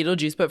just for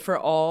Beetlejuice, but for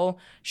all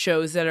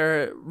shows that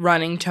are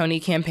running Tony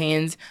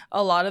campaigns,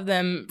 a lot of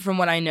them, from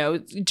what I know,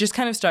 just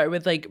kind of start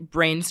with like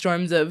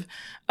brainstorms of,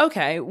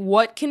 okay,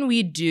 what can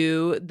we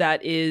do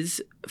that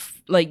is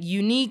like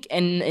unique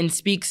and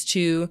speaks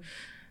to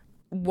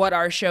what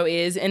our show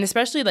is, and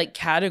especially like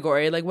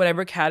category, like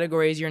whatever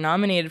categories you're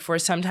nominated for,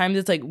 sometimes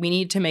it's like we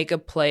need to make a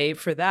play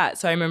for that.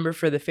 So I remember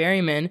for The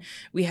Ferryman,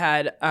 we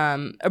had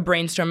a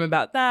brainstorm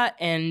about that,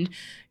 and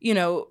you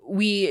know,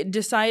 we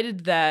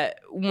decided that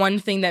one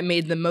thing that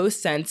made the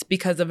most sense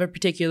because of a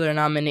particular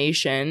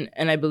nomination,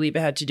 and I believe it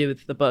had to do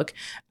with the book,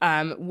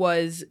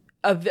 was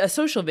a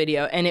social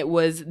video, and it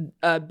was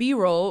a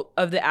B-roll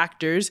of the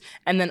actors,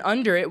 and then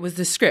under it was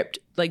the script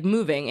like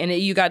moving, and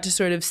you got to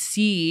sort of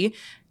see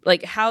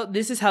like how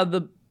this is how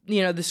the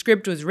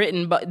script was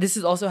written, but this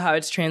is also how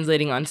it's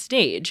translating on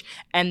stage,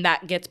 and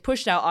that gets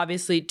pushed out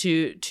obviously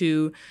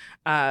to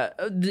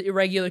the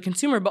regular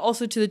consumer, but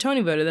also to the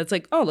Tony voter that's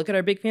like, oh, look at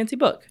our big fancy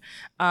book,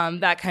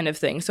 that kind of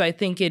thing. So I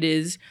think it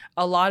is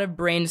a lot of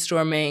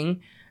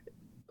brainstorming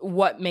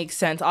what makes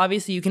sense.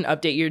 Obviously you can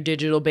update your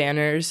digital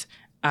banners,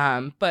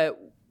 but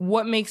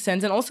what makes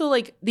sense. And also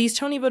like these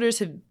Tony voters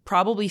have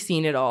probably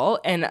seen it all,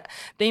 and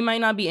they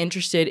might not be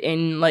interested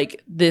in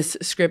like this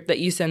script that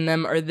you send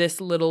them or this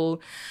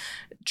little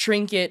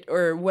trinket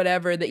or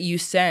whatever that you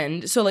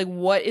send. So like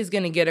what is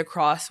going to get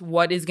across,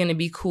 what is going to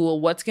be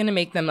cool, what's going to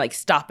make them like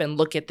stop and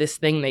look at this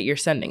thing that you're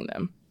sending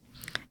them.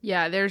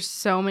 Yeah, there's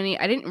so many.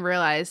 I didn't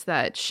realize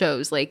that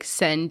shows like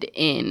send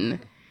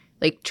in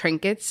like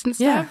trinkets and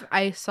stuff. Yeah.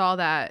 I saw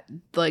that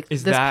like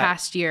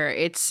past year.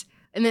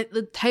 And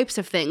the types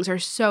of things are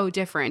so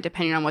different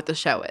depending on what the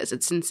show is.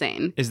 It's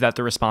insane. Is that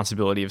the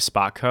responsibility of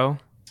Spotco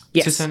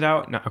Yes. to send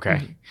out? No. Okay.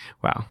 Mm-hmm.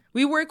 Wow.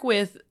 We work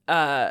with,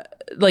 I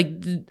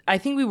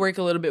think we work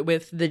a little bit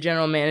with the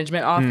general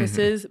management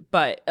offices,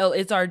 but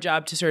it's our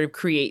job to sort of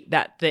create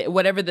that thing.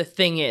 Whatever the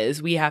thing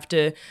is, we have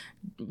to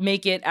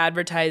make it,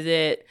 advertise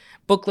it.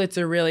 Booklets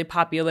are really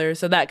popular.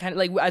 So that kind of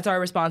like, it's our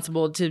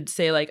responsible to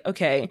say like,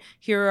 okay,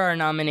 here are our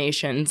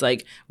nominations.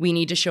 Like we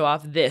need to show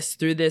off this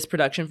through this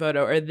production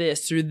photo or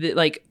this through the,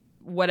 like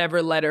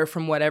whatever letter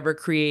from whatever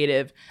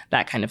creative,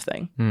 that kind of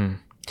thing.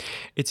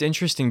 It's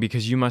interesting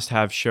because you must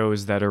have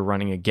shows that are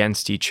running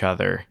against each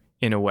other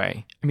in a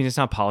way. I mean, it's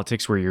not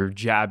politics where you're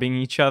jabbing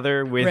each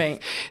other with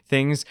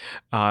things.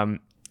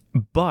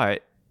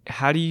 But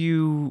how do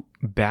you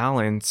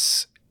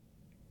balance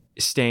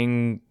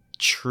staying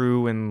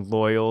true and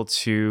loyal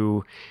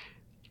to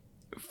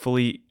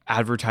fully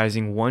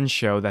advertising one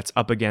show that's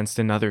up against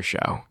another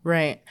show?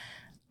 Right.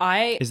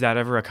 Is that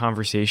ever a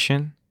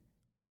conversation?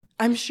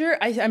 I'm sure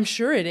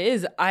it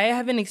is. I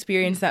haven't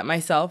experienced that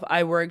myself.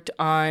 I worked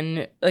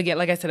on, again,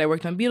 like I said, I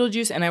worked on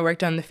Beetlejuice and I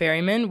worked on The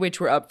Ferryman,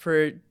 which were up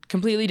for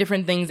completely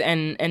different things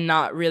and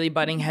not really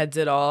butting heads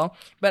at all.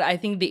 But I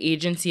think the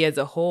agency as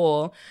a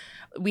whole,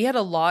 we had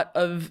a lot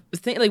of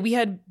things. Like we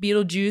had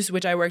Beetlejuice,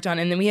 which I worked on,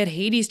 and then we had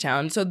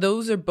Hadestown. So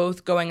those are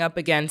both going up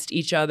against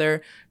each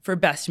other for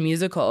Best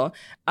Musical.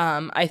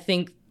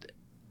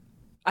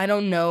 I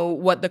don't know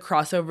what the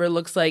crossover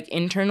looks like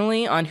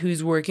internally on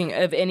who's working,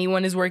 if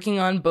anyone is working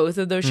on both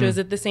of those shows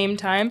at the same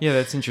time. Yeah,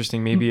 that's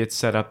interesting. Maybe it's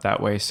set up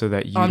that way so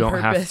that you On don't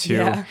purpose,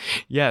 have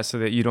to, so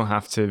that you don't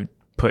have to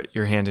put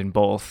your hand in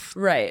both.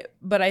 Right.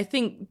 But I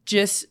think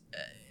just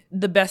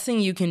the best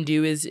thing you can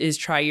do is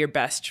try your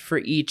best for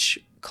each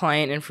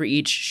client and for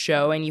each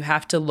show. And you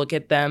have to look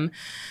at them.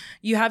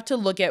 You have to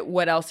look at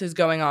what else is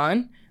going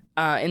on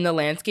in the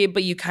landscape,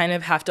 but you kind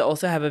of have to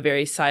also have a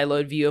very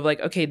siloed view of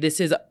like, okay, this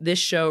is this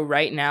show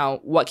right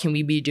now. What can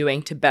we be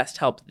doing to best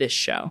help this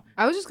show?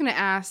 I was just going to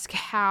ask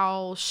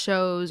how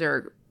shows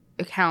or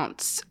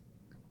accounts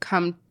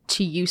come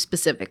to you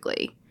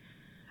specifically.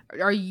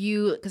 Are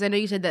you, because I know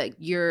you said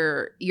that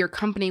your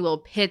company will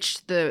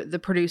pitch the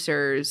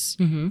producers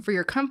for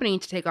your company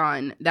to take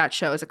on that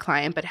show as a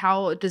client, but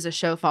how does a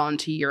show fall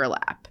into your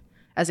lap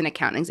as an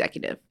account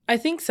executive? I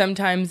think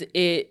sometimes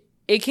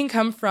it can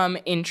come from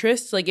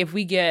interest. Like if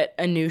we get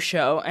a new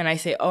show and I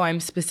say, oh,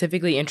 I'm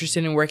specifically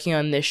interested in working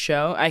on this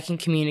show, I can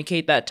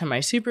communicate that to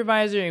my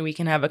supervisor and we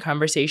can have a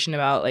conversation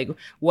about like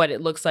what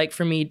it looks like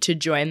for me to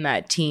join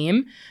that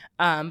team.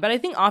 But I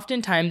think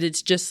oftentimes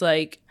it's just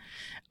like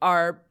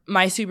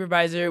my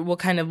supervisor will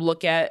kind of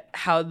look at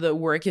how the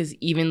work is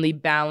evenly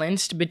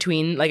balanced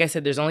between, like I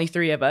said, there's only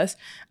 3 of us.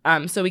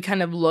 So we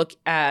kind of look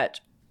at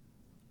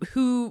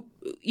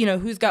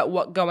who's got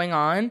what going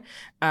on.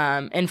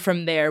 And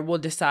from there, we'll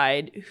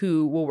decide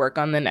who will work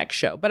on the next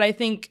show. But I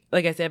think,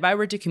 like I said, if I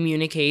were to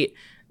communicate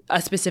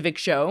a specific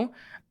show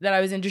that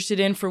I was interested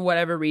in for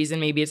whatever reason,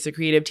 maybe it's the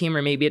creative team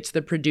or maybe it's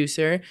the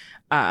producer,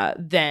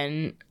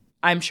 then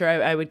I'm sure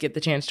I would get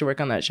the chance to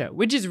work on that show,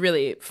 which is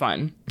really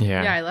fun.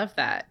 Yeah, I love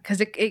that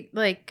because I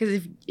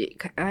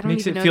don't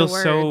makes even it know feel the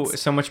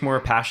words. so much more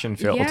passion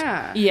filled.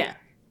 Yeah,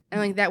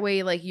 and like that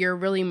way, like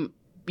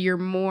you're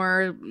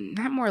more,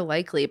 not more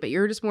likely, but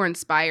you're just more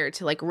inspired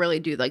to like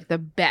really do like the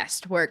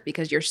best work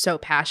because you're so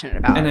passionate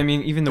about it. And I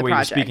mean, even the way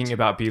project. you're speaking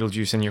about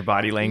Beetlejuice and your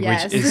body language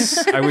Yes.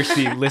 is, I wish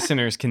the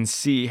listeners can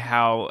see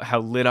how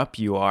lit up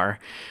you are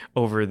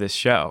over this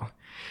show.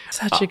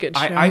 Such a good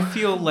show. I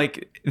feel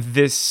like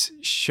this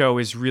show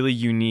is really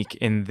unique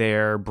in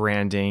their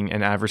branding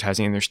and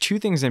advertising. And there's 2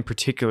 things in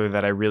particular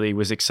that I really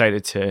was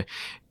excited to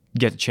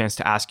get a chance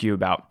to ask you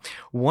about.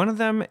 One of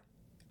them,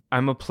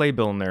 I'm a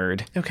playbill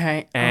nerd.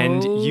 Okay.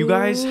 And you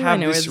guys have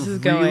this really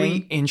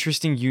going.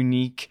 interesting,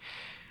 unique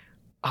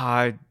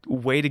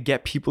way to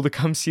get people to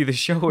come see the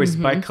show is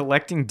by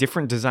collecting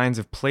different designs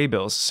of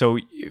playbills. So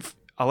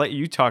I'll let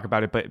you talk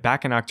about it, but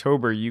back in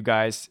October, you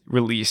guys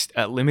released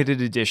a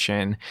limited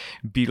edition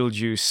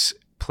Beetlejuice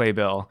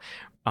playbill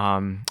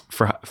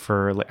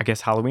for I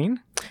guess Halloween.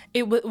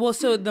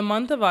 So the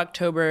month of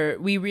October,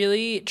 we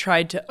really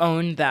tried to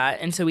own that,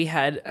 and so we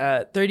had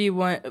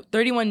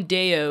 31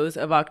 Deos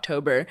of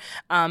October,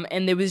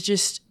 and there was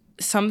just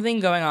something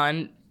going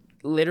on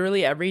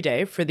literally every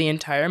day for the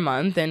entire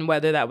month. And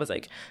whether that was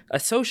like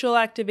a social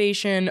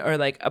activation or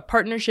like a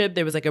partnership,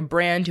 there was like a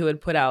brand who had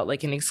put out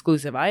like an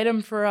exclusive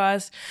item for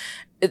us,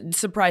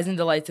 surprise and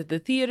delights at the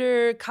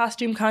theater,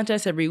 costume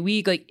contests every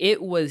week. Like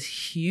it was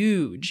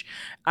huge.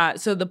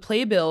 So the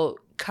playbill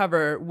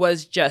cover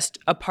was just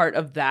a part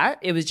of that.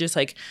 It was just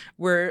like,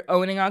 we're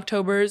owning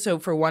October, so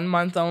for 1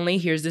 month only,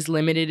 here's this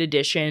limited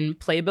edition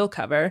playbill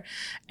cover.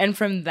 And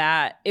from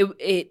that,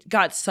 it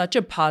got such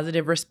a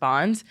positive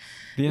response.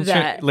 The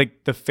internet,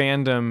 like the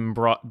fandom,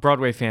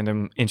 Broadway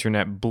fandom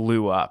internet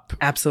blew up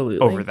absolutely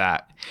over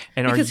that.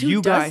 And because are you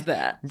who guys does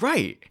that?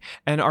 Right?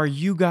 And are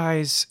you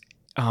guys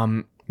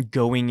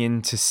going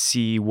in to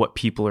see what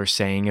people are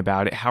saying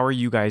about it? How are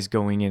you guys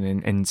going in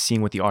and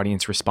seeing what the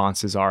audience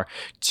responses are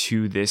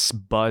to this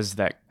buzz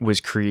that was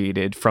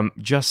created from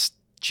just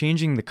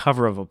changing the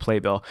cover of a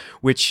playbill,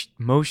 which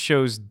most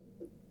shows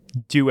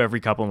do every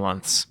couple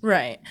months?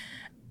 Right.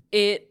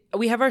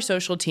 We have our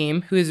social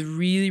team who is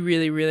really,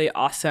 really, really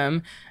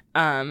awesome.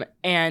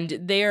 And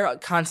they are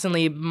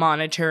constantly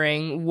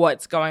monitoring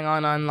what's going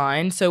on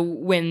online. So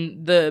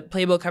when the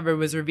playbill cover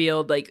was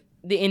revealed, like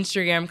the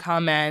Instagram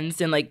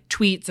comments and like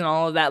tweets and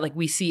all of that, like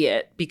we see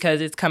it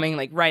because it's coming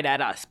like right at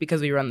us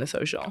because we run the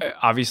social.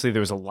 Obviously,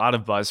 there was a lot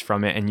of buzz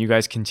from it, and you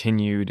guys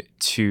continued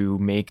to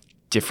make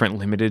different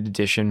limited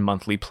edition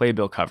monthly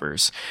playbill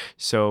covers.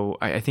 So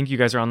I think you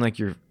guys are on like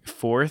your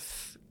third or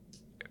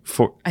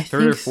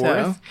fourth.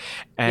 So.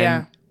 And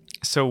yeah.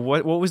 So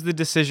what was the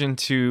decision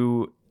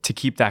to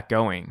keep that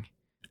going?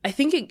 I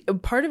think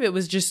part of it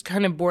was just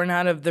kind of born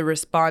out of the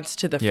response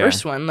to the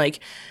first one.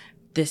 Like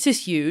this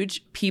is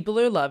huge. People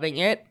are loving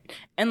it.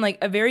 And like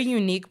a very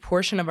unique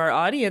portion of our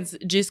audience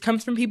just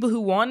comes from people who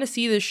want to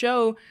see the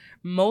show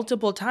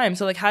multiple times.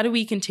 So like, how do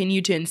we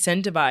continue to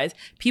incentivize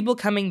people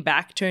coming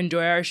back to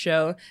enjoy our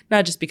show?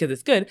 Not just because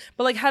it's good,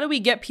 but like, how do we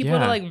get people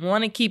to like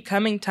want to keep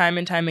coming time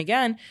and time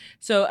again?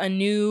 So a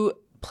new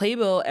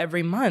playbill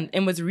every month.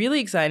 And what's really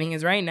exciting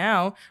is right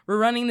now we're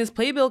running this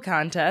playbill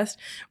contest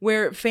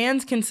where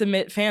fans can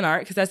submit fan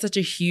art, because that's such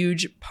a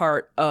huge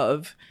part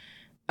of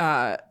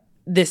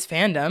this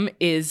fandom,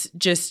 is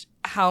just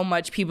how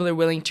much people are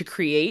willing to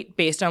create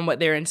based on what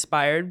they're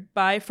inspired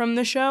by from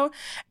the show.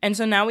 And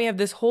so now we have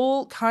this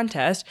whole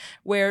contest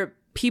where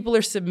people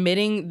are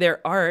submitting their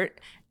art,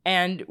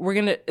 and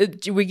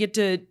we get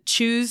to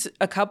choose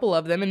a couple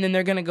of them, and then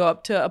they're gonna go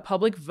up to a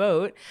public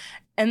vote,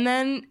 and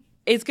then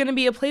it's gonna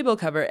be a playbill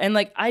cover. And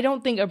like, I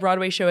don't think a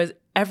Broadway show has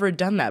ever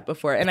done that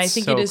before, and I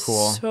think it is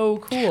so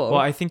cool. Well,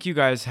 I think you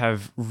guys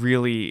have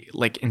really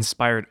like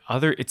inspired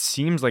it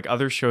seems like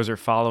other shows are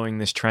following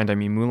this trend. I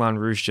mean, Moulin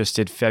Rouge just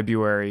did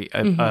February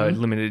a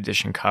limited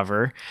edition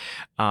cover.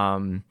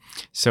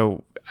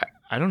 So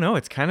I don't know,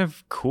 it's kind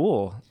of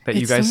cool that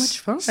you guys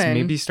so much fun.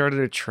 Maybe started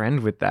a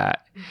trend with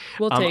that.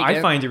 We'll take it.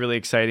 I find it really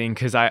exciting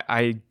because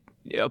I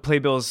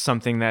playbill is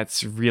something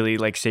that's really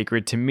like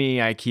sacred to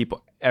me. I keep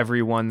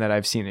everyone that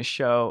I've seen a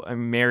show.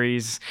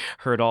 Mary's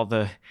heard all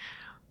the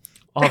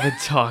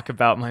talk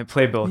about my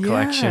playbill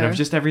collection of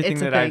just everything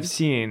that I've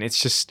seen. It's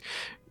just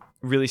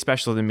really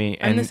special to me.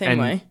 I'm the same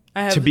way.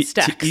 I have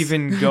stacks. To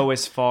even go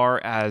as far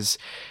as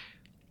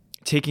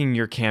taking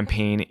your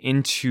campaign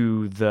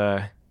into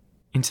that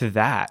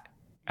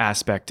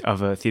aspect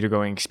of a theater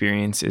going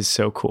experience is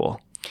so cool.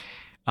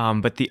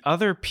 But the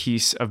other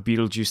piece of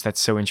Beetlejuice that's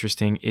so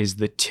interesting is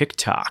the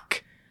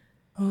TikTok.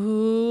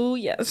 Oh,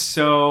 yes.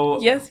 So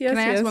yes. Can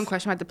I ask one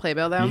question about the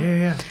playbill though?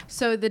 Yeah.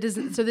 So the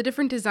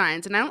different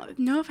designs, and I don't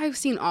know if I've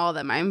seen all of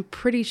them. I'm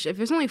pretty sure if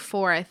there's only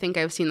 4, I think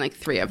I've seen like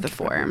 3 of the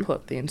 4. Pull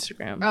up the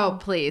Instagram. Oh,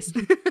 please.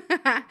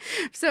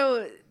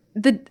 So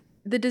the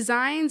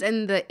designs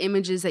and the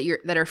images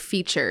that are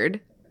featured,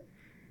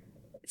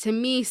 to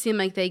me, seem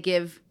like they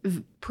give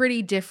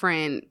pretty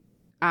different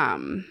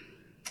vibes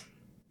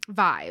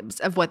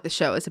of what the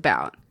show is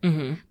about.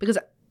 Mm-hmm. Because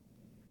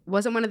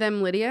wasn't one of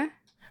them Lydia?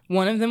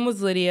 One of them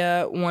was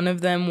Lydia. One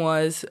of them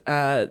was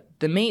the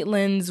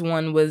Maitlands.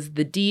 One was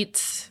the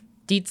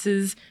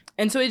Dietzes.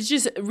 And so it's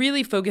just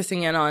really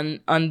focusing in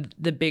on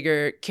the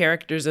bigger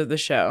characters of the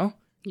show.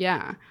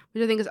 Yeah,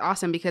 which I think is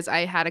awesome, because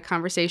I had a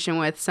conversation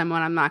with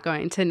someone, I'm not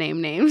going to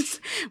name names,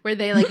 where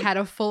they like had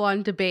a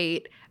full-on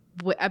debate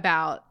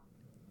about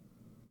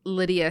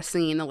Lydia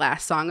singing the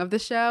last song of the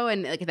show,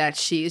 and like that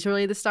she's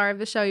really the star of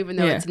the show, even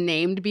though it's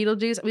named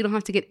Beetlejuice. We don't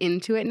have to get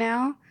into it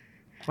now.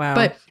 Wow.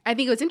 But I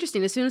think it was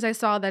interesting. As soon as I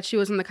saw that she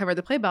was on the cover of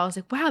the playbill, I was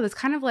like, wow, this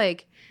kind of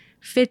like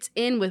fits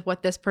in with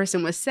what this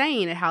person was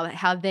saying and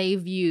how they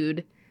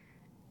viewed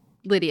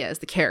Lydia as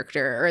the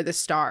character or the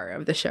star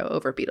of the show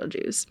over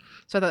Beetlejuice.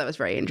 So I thought that was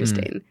very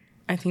interesting.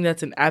 I think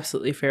that's an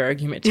absolutely fair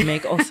argument to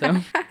make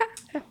also.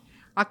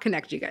 I'll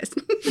connect you guys.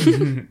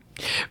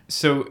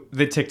 So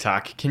the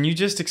TikTok, can you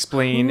just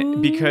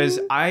explain, because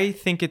I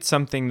think it's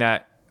something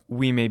that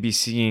we may be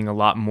seeing a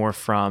lot more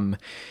from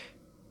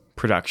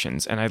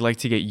productions, and I'd like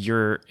to get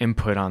your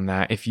input on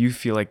that. If you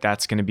feel like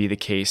that's going to be the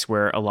case,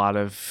 where a lot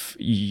of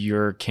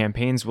your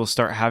campaigns will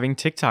start having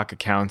TikTok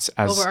accounts.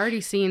 Well, we're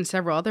already seeing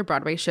several other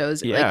Broadway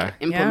shows like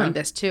implement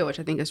this too, which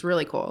I think is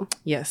really cool.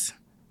 Yes.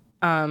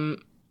 I'm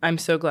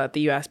so glad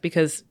that you asked,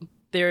 because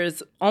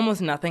there's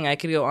almost nothing I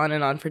could go on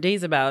and on for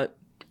days about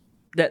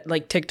that,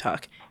 like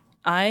TikTok.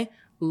 I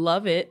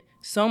love it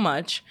so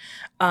much.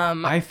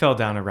 I fell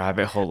down a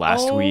rabbit hole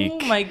last week.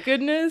 Oh my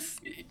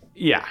goodness.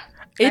 Yeah.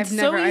 It's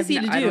so easy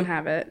to do. I don't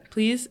have it.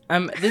 Please.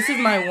 This is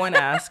my one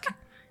ask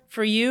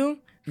for you,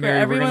 for Mary,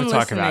 everyone we're gonna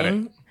talk about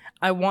listening. it.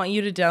 I want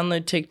you to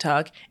download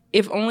TikTok,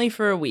 if only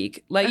for a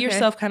week. Let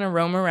yourself kind of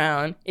roam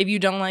around. If you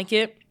don't like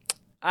it,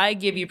 I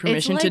give you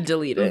permission to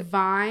delete it.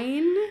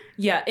 Vine?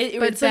 Yeah, but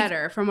it's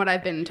better from what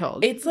I've been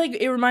told. It's like,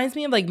 it reminds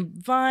me of like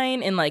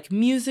Vine and like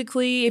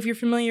Musical.ly, if you're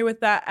familiar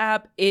with that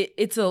app.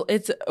 It's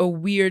a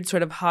weird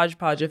sort of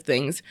hodgepodge of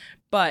things.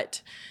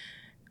 But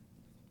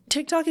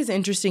TikTok is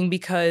interesting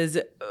because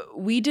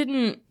we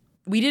didn't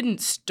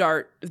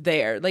start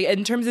there. Like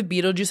in terms of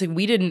Beetlejuice, like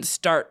we didn't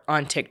start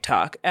on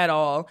TikTok at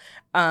all.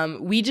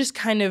 We just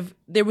kind of,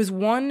 there was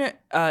one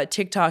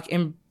TikTok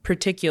in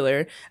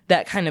particular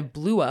that kind of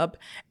blew up,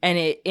 and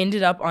it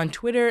ended up on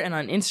Twitter and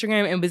on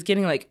Instagram and was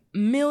getting like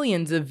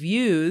millions of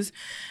views.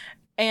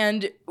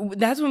 And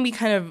that's when we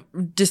kind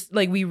of just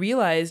like, we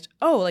realized,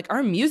 oh, like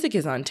our music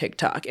is on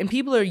TikTok and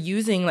people are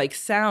using like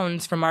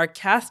sounds from our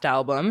cast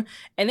album,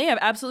 and they have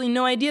absolutely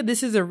no idea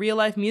this is a real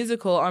life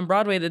musical on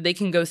Broadway that they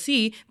can go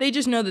see. They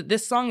just know that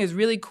this song is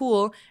really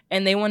cool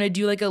and they want to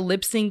do like a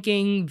lip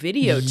syncing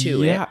video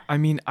to it. Yeah. I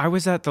mean, I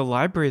was at the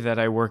library that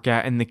I work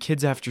at, and the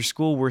kids after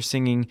school were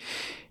singing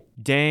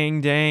Dang,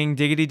 dang,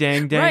 diggity,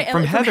 dang, dang, right,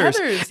 from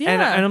Heathers.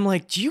 Yeah. And I'm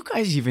like, do you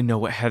guys even know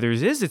what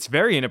Heathers is? It's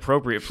very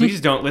inappropriate. Please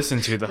don't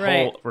listen to the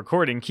whole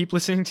recording. Keep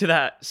listening to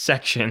that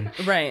section.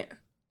 Right.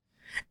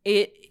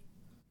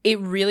 it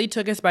really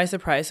took us by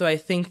surprise. So I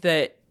think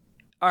that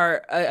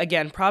our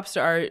again, props to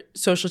our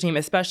social team,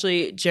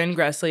 especially Jen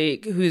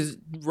Gressley, who's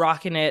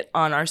rocking it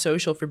on our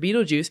social for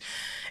Beetlejuice.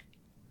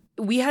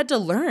 We had to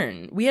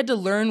learn.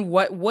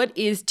 What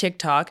is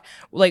TikTok?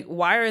 Like,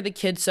 why are the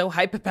kids so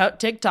hype about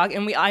TikTok?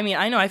 And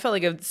I know I felt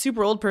like a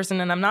super old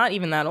person, and I'm not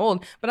even that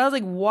old, but I was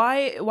like,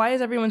 why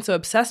is everyone so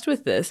obsessed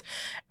with this?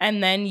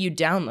 And then you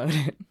download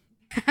it.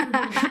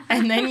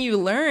 And then you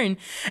learn.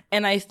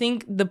 And I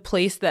think the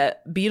place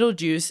that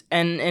Beetlejuice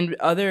and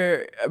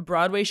other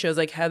Broadway shows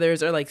like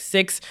Heathers or like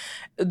Six,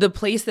 the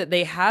place that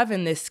they have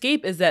in this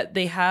scape is that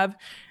they have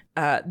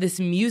this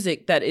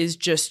music that is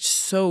just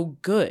so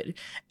good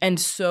and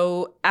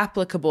so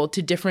applicable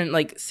to different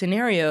like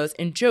scenarios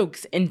and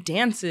jokes and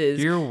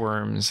dances.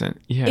 Earworms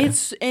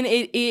and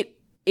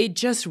it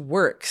just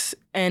works.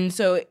 And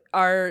so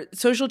our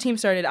social team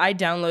started, I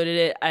downloaded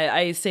it.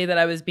 I say that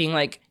I was being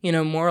like,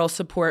 moral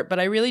support, but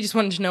I really just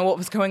wanted to know what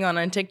was going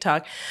on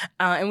TikTok.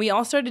 And we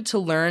all started to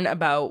learn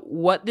about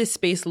what this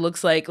space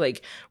looks like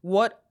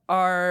what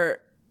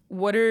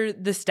are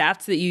the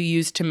stats that you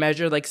use to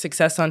measure like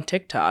success on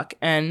TikTok?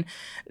 And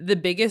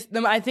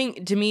I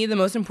think to me, the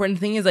most important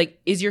thing is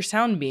like, is your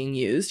sound being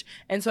used?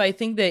 And so I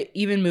think that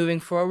even moving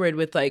forward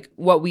with like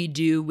what we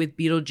do with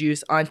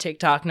Beetlejuice on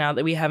TikTok, now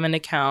that we have an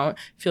account,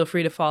 feel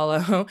free to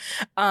follow.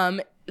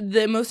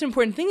 The most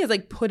important thing is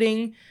like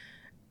putting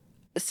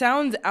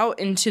sounds out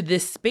into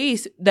this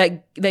space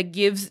that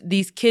gives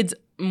these kids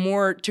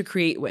more to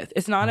create with.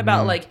 It's not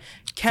about like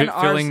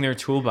filling their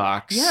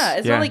toolbox. Yeah,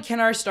 it's not like, can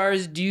our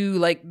stars do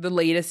like the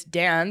latest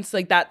dance?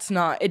 Like that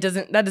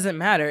doesn't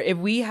matter. If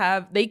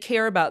they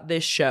care about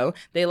this show,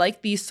 they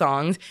like these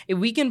songs. If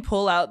we can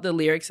pull out the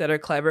lyrics that are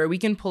clever, we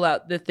can pull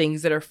out the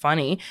things that are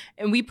funny,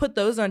 and we put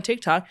those on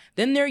TikTok,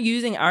 then they're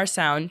using our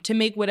sound to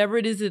make whatever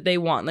it is that they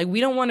want. Like, we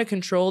don't want to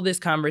control this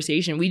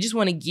conversation. We just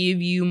want to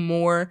give you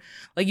more,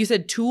 like you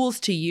said, tools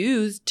to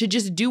use to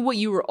just do what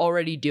you were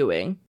already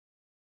doing.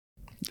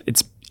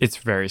 It's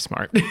very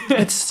smart.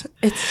 It's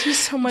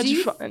just so much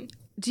fun.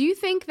 Do you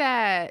think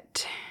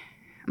that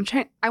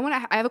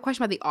I have a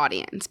question about the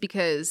audience,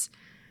 because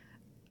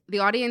the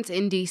audience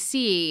in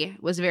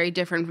DC was very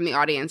different from the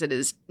audience it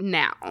is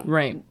now.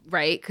 Right.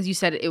 Right? Because you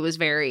said it was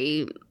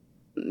very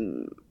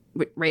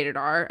rated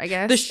R, I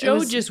guess. The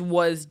show just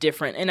was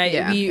different, and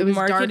we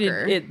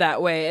marketed it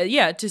that way.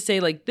 Yeah, to say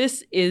like,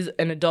 this is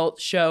an adult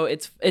show.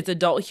 It's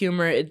adult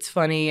humor. It's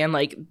funny, and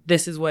like,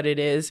 this is what it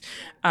is.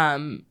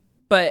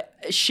 But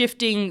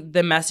shifting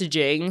the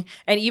messaging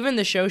and even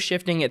the show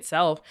shifting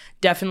itself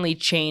definitely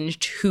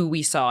changed who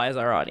we saw as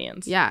our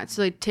audience. Yeah.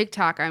 So like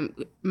TikTok,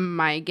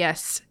 my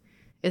guess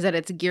is that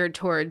it's geared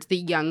towards the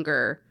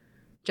younger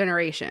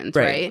generations,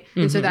 right?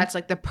 Mm-hmm. And so that's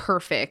like the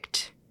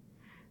perfect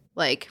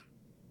like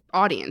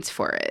audience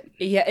for it.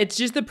 Yeah, it's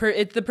just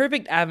it's the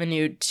perfect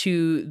avenue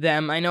to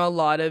them. I know a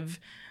lot of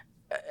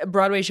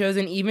Broadway shows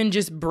and even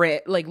just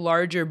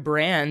larger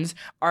brands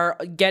are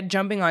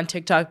jumping on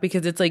TikTok,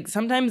 because it's like,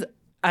 sometimes,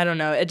 I don't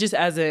know, it just,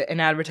 as an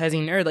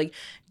advertising nerd, like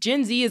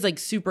Gen Z is like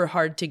super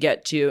hard to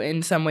get to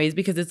in some ways,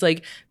 because it's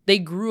like they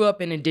grew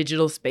up in a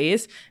digital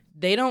space.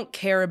 They don't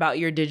care about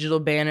your digital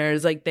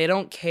banners. Like, they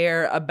don't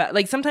care about,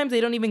 like, sometimes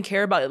they don't even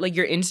care about like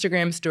your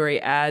Instagram story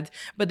ads,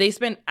 but they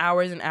spend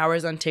hours and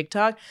hours on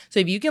TikTok. So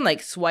if you can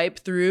like swipe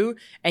through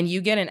and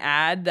you get an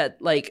ad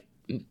that like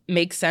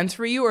makes sense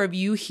for you, or if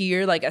you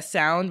hear like a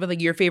sound with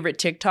like your favorite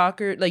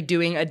TikToker like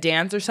doing a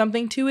dance or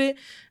something to it,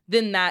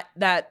 then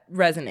that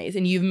resonates,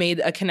 and you've made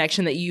a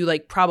connection that you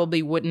like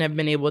probably wouldn't have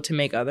been able to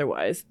make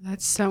otherwise.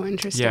 That's so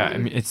interesting. Yeah, I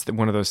mean, it's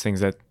one of those things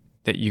that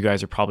you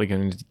guys are probably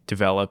going to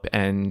develop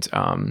and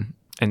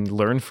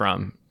learn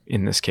from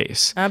in this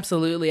case.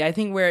 Absolutely. I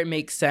think where it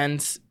makes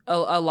sense,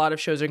 a lot of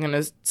shows are going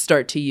to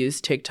start to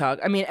use TikTok.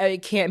 I mean,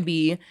 it can't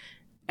be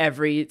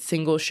every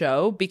single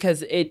show, because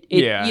that's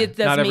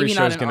not every maybe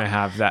show is going to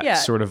have that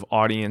sort of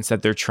audience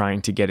that they're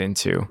trying to get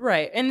into.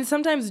 Right. And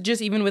sometimes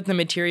just even with the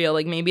material,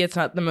 like maybe it's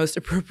not the most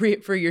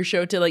appropriate for your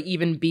show to like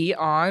even be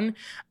on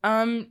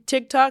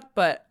TikTok,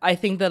 but I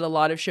think that a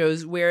lot of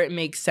shows where it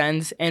makes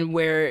sense and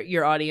where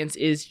your audience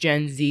is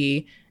Gen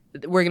Z,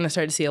 we're going to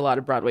start to see a lot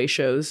of Broadway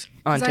shows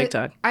on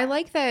TikTok. I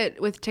like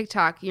that with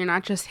TikTok, you're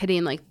not just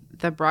hitting like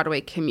the Broadway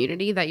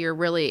community, that you're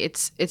really,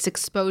 it's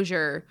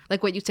exposure,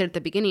 like what you said at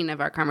the beginning of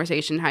our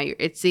conversation,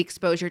 it's the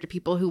exposure to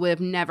people who would have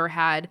never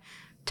had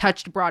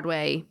touched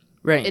Broadway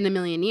in a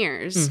million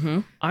years.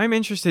 Mm-hmm. I'm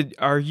interested,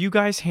 are you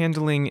guys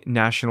handling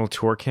national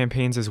tour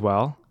campaigns as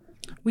well?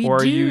 We or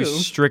do. Are you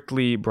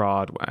strictly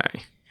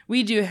Broadway?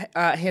 We do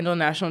handle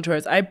national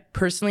tours. I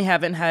personally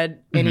haven't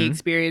had any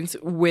experience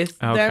with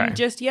them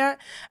just yet,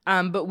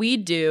 but we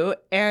do.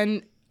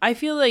 And I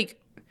feel like,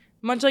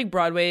 much like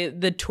Broadway,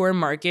 the tour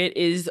market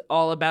is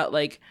all about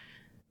like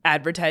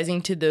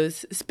advertising to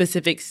those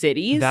specific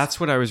cities. That's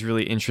what I was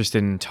really interested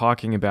in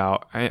talking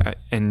about.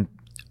 And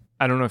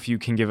I don't know if you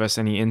can give us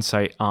any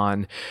insight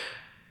on,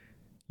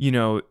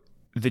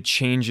 the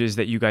changes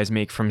that you guys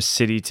make from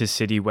city to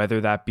city, whether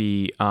that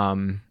be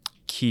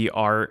key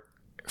art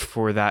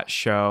for that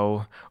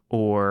show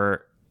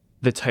or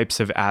the types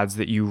of ads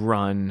that you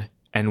run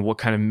and what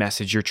kind of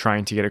message you're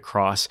trying to get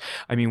across.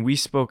 I mean, we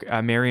spoke,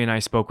 Mary and I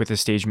spoke with a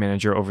stage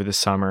manager over the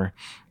summer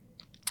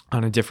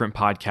on a different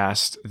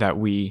podcast that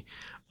we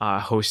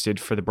hosted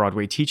for the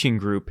Broadway teaching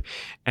group.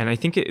 And I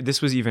think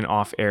this was even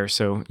off air,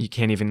 so you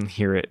can't even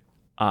hear it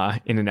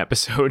in an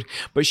episode.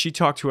 But she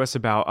talked to us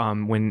about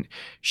when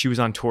she was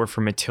on tour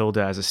for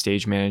Matilda as a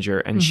stage manager,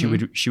 and she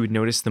would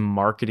notice the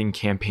marketing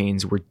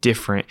campaigns were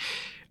different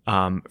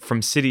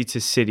from city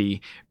to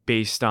city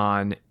based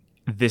on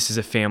this is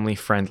a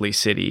family-friendly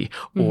city,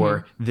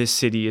 or this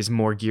city is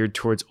more geared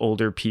towards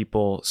older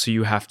people, so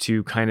you have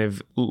to kind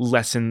of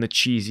lessen the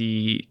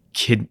cheesy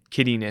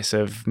kiddiness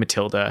of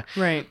Matilda.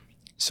 Right.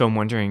 So I'm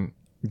wondering,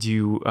 do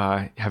you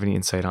have any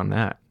insight on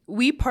that?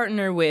 We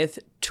partner with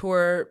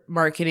tour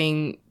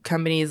marketing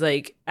companies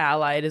like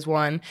Allied is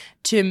one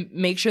to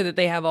make sure that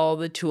they have all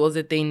the tools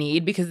that they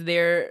need, because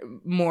they're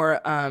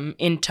more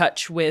in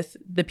touch with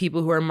the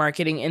people who are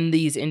marketing in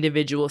these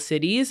individual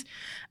cities.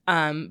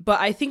 But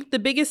I think the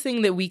biggest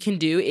thing that we can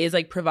do is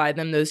like provide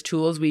them those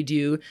tools. We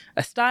do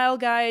a style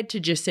guide to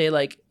just say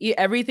like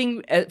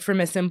everything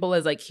from as simple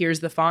as like, here's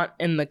the font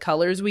and the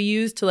colors we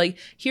use, to like,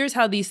 here's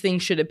how these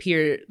things should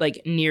appear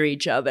like near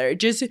each other.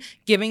 Just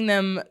giving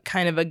them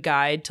kind of a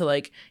guide to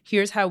like,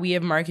 here's how we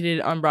have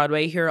marketed on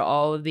Broadway. Here are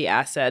all of the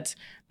assets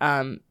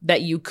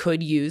that you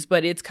could use.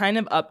 But it's kind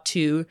of up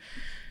to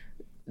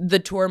the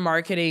tour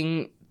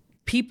marketing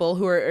people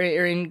who are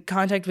in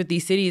contact with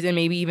these cities, and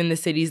maybe even the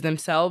cities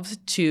themselves,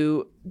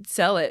 to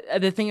sell it.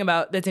 The thing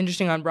that's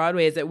interesting on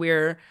Broadway is that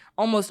we're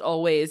almost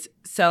always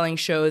selling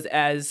shows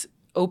as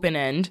open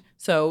end.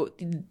 So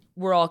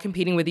we're all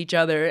competing with each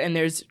other, and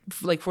there's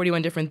like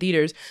 41 different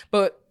theaters.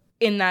 But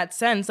in that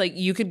sense, like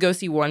you could go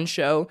see one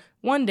show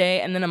one day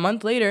and then a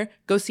month later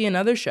go see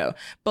another show.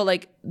 But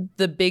like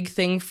the big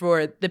thing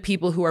for the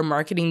people who are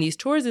marketing these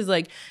tours is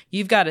like,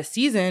 you've got a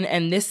season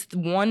and this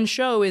one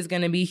show is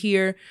going to be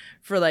here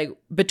for like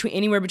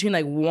anywhere between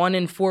like 1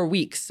 and 4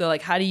 weeks. So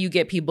like, how do you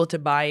get people to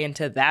buy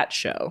into that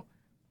show?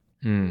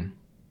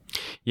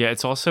 Yeah,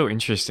 it's also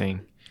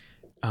interesting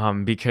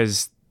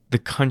because the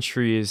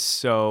country is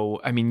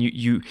so, I mean,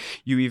 you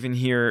even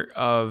hear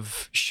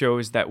of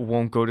shows that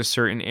won't go to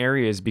certain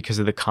areas because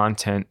of the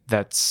content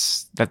that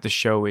the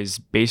show is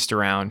based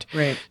around.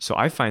 Right. So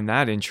I find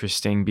that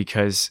interesting,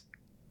 because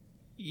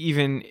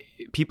even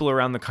people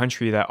around the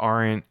country that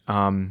aren't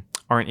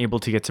able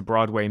to get to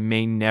Broadway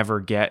may never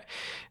get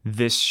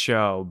this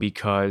show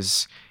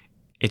because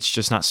it's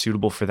just not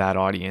suitable for that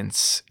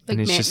audience. Like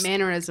and it's just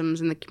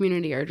mannerisms in the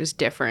community are just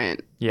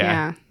different.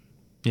 Yeah.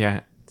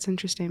 It's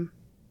interesting.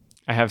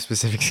 I have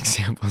specific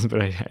examples,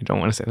 but I don't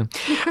want to say them.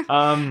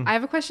 I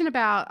have a question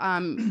about,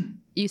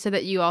 you said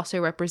that you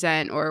also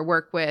represent or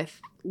work with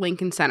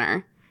Lincoln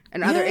Center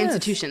and other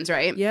institutions,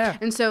 right? Yeah.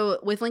 And so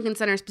with Lincoln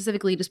Center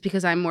specifically, just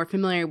because I'm more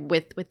familiar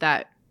with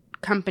that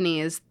company,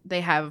 is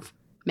they have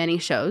many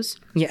shows.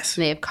 Yes.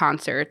 And they have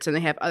concerts and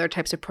they have other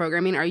types of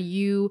programming. Are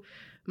you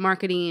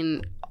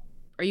marketing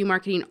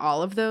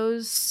all of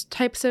those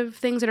types of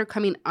things that are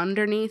coming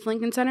underneath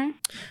Lincoln Center?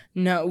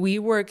 No, we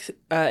work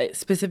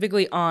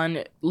specifically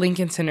on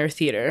Lincoln Center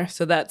Theater.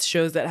 So that's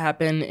shows that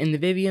happen in the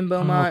Vivian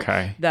Beaumont.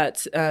 Okay.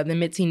 That's the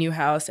Mitzi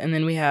Newhouse. And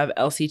then we have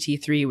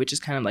LCT3, which is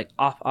kind of like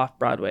off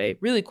Broadway.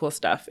 Really cool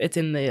stuff. It's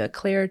in the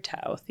Claire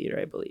Tao Theater,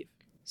 I believe.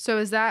 So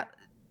is that,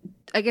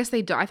 I guess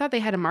they do. I thought they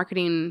had a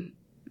marketing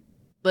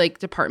like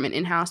department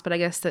in-house, but I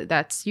guess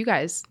that's you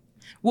guys.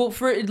 Well,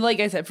 for like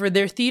I said, for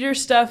their theater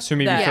stuff. So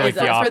maybe for like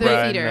the for opera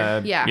their theater.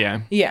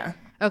 and Yeah.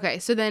 Okay,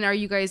 so then are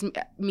you guys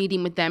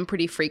meeting with them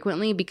pretty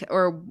frequently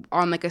or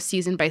on like a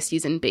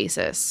season-by-season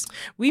basis?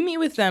 We meet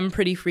with them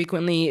pretty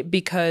frequently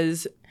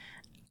because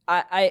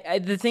I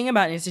the thing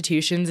about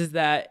institutions is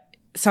that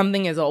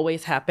something is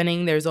always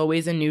happening. There's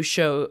always a new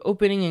show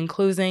opening and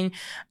closing,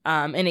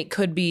 and it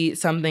could be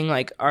something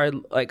like our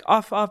like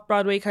off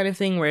Broadway kind of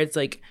thing where it's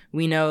like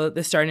we know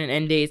the start and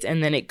end dates,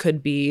 and then it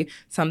could be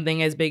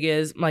something as big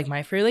as like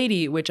My Fair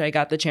Lady, which I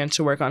got the chance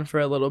to work on for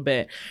a little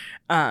bit.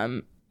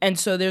 And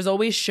so there's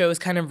always shows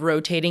kind of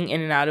rotating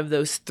in and out of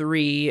those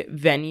 3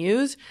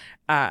 venues.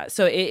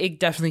 So it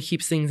definitely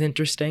keeps things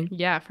interesting.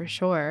 Yeah, for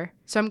sure.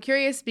 So I'm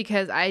curious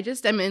because I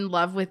just am in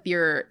love with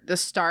the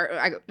start,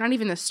 not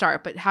even the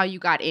start, but how you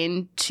got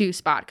into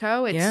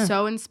Spotco. It's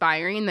so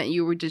inspiring that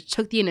you just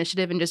took the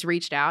initiative and just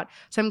reached out.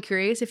 So I'm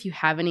curious if you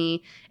have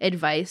any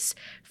advice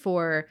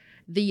for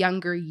the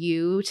younger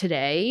you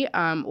today,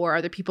 or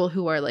other people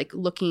who are like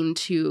looking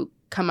to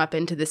come up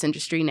into this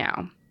industry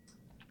now.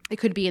 It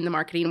could be in the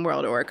marketing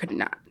world or it could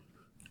not.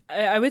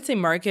 I would say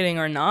marketing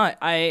or not,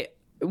 I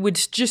would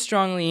just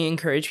strongly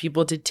encourage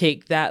people to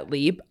take that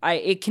leap.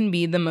 It can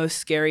be the most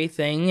scary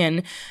thing,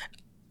 and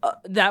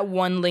that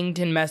one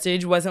LinkedIn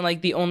message wasn't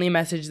like the only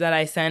message that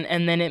I sent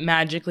and then it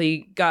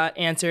magically got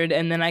answered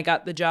and then I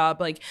got the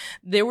job. Like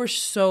there were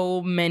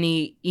so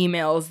many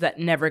emails that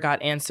never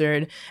got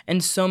answered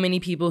and so many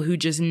people who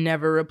just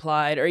never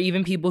replied, or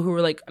even people who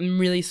were like, I'm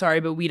really sorry,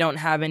 but we don't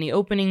have any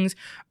openings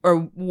or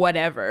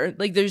whatever.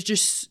 Like there's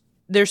just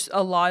there's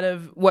a lot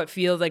of what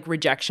feels like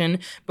rejection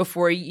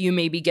before you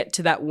maybe get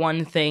to that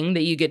one thing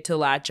that you get to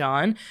latch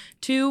on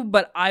to.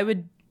 But I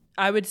would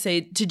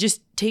say to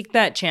just take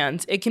that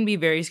chance. It can be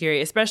very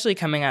scary, especially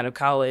coming out of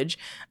college,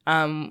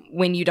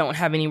 when you don't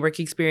have any work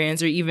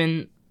experience, or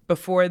even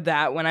before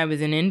that, when I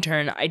was an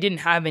intern, I didn't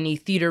have any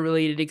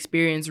theater-related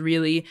experience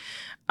really.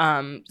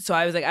 So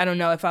I was like, I don't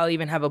know if I'll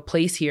even have a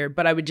place here,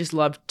 but I would just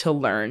love to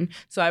learn.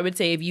 So I would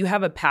say if you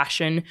have a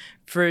passion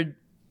for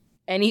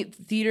any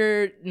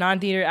theater,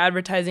 non-theater,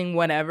 advertising,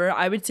 whatever,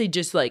 I would say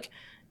just like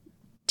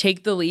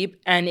take the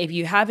leap. And if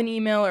you have an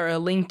email or a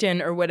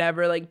LinkedIn or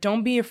whatever, like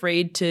don't be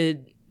afraid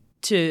to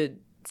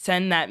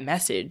send that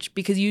message,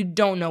 because you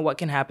don't know what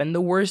can happen.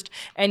 The worst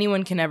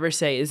anyone can ever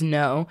say is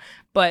no.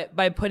 But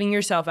by putting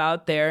yourself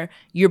out there,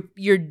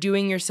 you're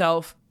doing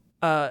yourself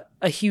a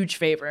huge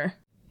favor.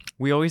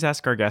 We always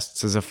ask our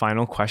guests as a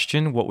final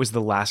question, what was the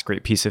last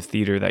great piece of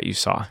theater that you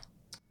saw?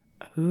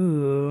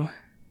 Ooh.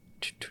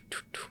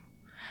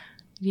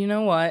 You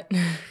know what?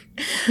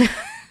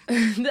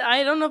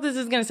 I don't know if this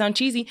is going to sound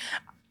cheesy.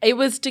 It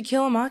was To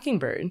Kill a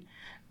Mockingbird.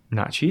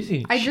 Not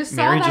cheesy. I just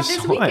Mary saw that just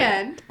this saw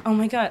weekend. It. Oh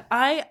my God.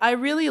 I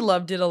really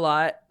loved it a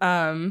lot.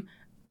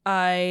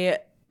 I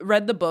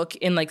read the book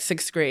in like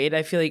 6th grade.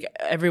 I feel like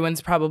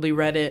everyone's probably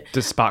read it.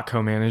 Does Spot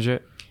co-manage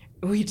it?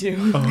 We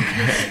do.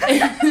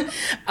 Okay.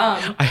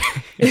 I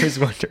was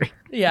wondering.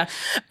 Yeah.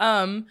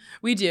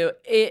 We do.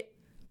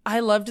 I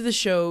loved the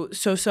show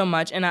so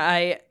much, and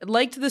I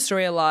liked the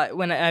story a lot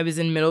when I was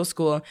in middle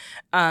school.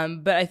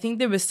 But I think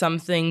there was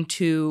something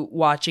to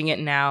watching it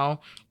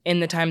now in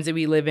the times that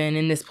we live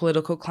in this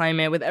political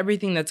climate, with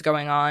everything that's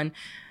going on.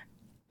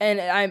 And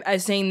I'm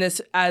saying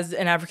this as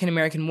an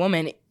African-American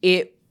woman,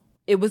 it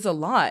was a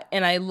lot.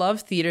 And I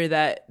love theater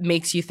that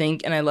makes you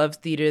think, and I love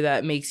theater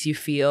that makes you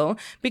feel,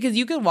 because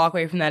you could walk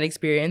away from that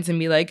experience and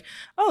be like,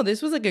 oh,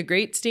 this was like a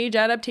great stage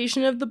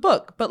adaptation of the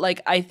book. But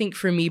like, I think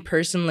for me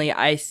personally,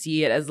 I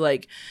see it as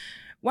like,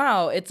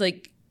 wow, it's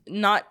like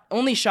not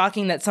only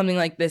shocking that something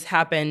like this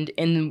happened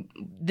in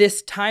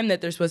this time that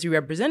they're supposed to be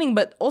representing,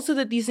 but also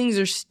that these things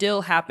are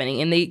still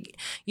happening. And they,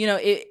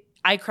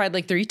 I cried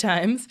like 3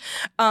 times.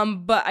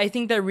 But I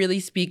think that really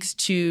speaks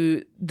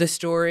to the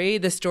story,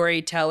 the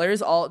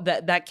storytellers, all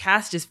that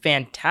cast is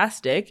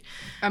fantastic.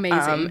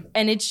 Amazing.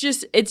 And it's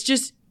just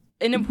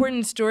an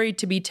important story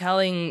to be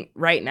telling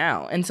right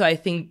now. And so I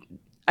think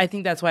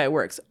that's why it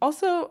works.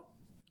 Also,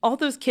 all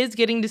those kids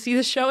getting to see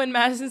the show in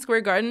Madison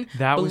Square Garden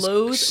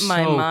blows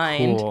my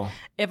mind. Cool.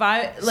 If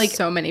I like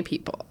so many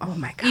people. Oh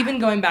my God. Even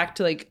going back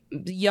to like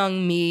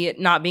young me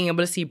not being able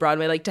to see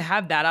Broadway, like to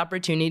have that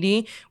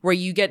opportunity where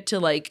you get to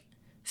like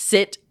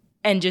sit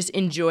and just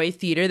enjoy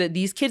theater that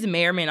these kids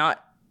may or may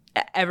not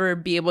ever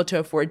be able to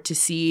afford to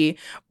see,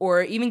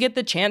 or even get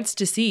the chance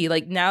to see.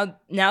 Like now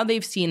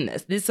they've seen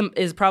this. This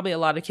is probably a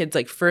lot of kids'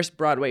 like first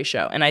Broadway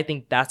show, and I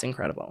think that's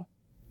incredible.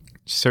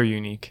 So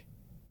unique.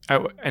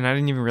 And I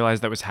didn't even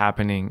realize that was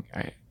happening.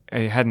 I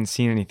hadn't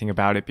seen anything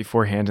about it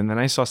beforehand, and then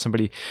I saw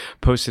somebody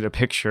posted a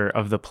picture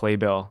of the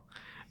playbill.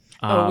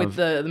 With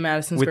the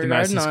Madison Square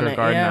Garden on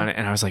it,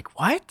 and I was like,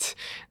 what?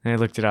 And I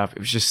looked it up. It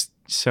was just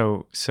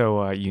so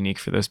unique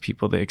for those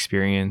people to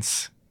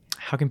experience.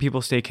 How can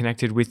people stay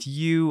connected with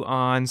you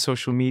on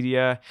social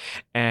media,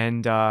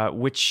 and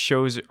which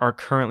shows are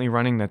currently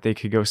running that they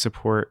could go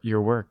support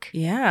your work?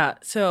 Yeah,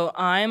 so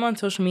I'm on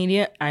social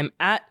media. I'm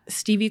at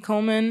Stevie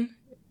Coleman.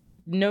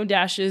 No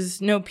dashes,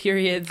 no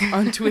periods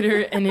on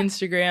Twitter and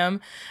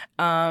Instagram.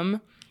 And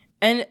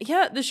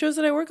yeah, the shows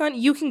that I work on,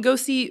 you can go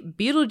see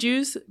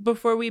Beetlejuice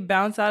before we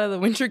bounce out of the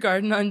Winter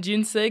Garden on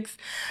June 6th.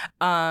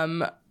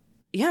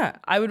 Yeah,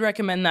 I would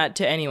recommend that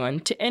to anyone,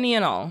 to any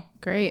and all.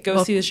 Great.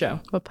 Go see the show.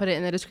 We'll put it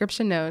in the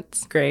description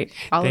notes. Great.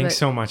 Thanks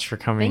so much for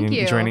coming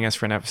and joining us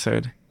for an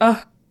episode.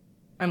 Oh,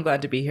 I'm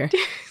glad to be here.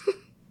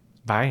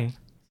 Bye.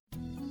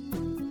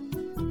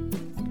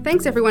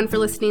 Thanks everyone for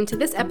listening to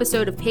this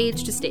episode of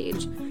Page to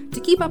Stage. To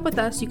keep up with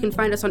us, you can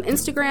find us on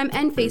Instagram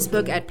and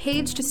Facebook at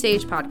Page to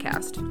Stage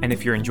Podcast. And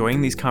if you're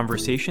enjoying these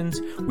conversations,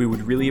 we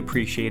would really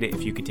appreciate it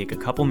if you could take a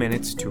couple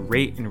minutes to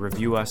rate and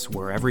review us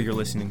wherever you're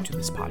listening to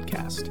this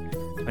podcast.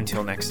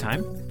 Until next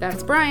time.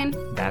 That's Brian.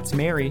 That's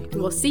Mary.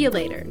 We'll see you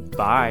later.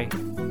 Bye.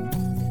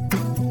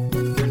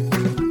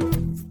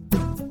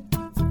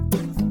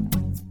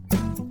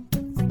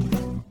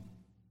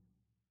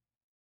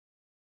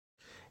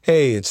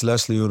 Hey, it's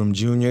Leslie Odom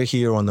Jr.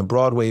 here on the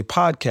Broadway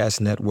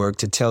Podcast Network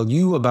to tell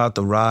you about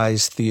the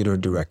Rise Theater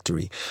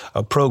Directory,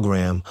 a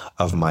program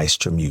of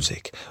Maestro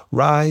Music.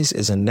 Rise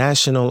is a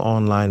national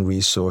online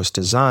resource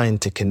designed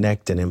to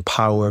connect and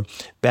empower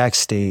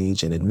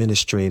backstage and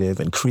administrative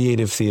and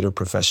creative theater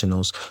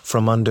professionals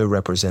from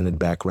underrepresented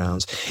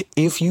backgrounds.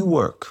 If you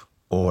work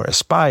or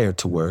aspire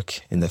to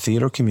work in the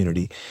theater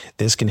community,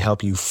 this can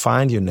help you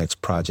find your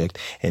next project.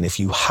 And if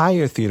you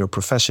hire theater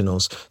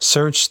professionals,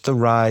 search the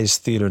Rise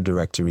Theater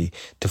Directory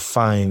to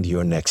find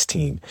your next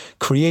team.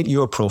 Create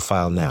your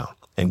profile now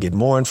and get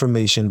more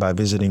information by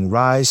visiting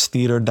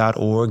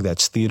risetheater.org.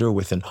 That's theater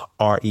with an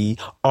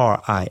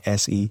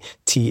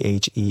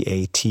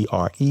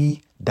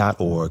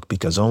RERISETHEATRE.org,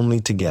 because only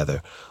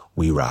together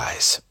we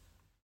rise.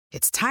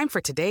 It's time for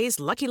today's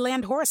Lucky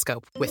Land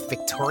horoscope with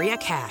Victoria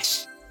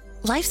Cash.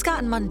 Life's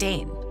gotten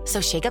mundane,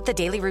 so shake up the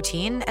daily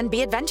routine and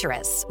be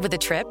adventurous with a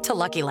trip to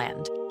Lucky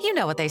Land. You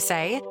know what they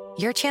say,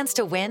 your chance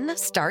to win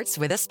starts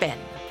with a spin.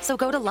 So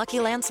go to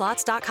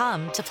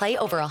LuckyLandSlots.com to play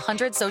over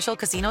 100 social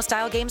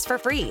casino-style games for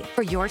free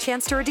for your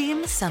chance to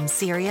redeem some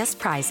serious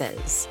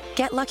prizes.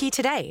 Get lucky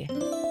today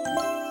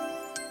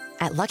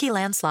at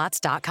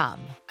LuckyLandSlots.com.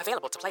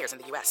 Available to players in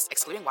the U.S.,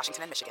 excluding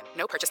Washington and Michigan.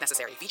 No purchase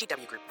necessary.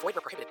 VGW Group. Void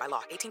where prohibited by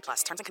law. 18+.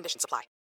 Terms and conditions apply.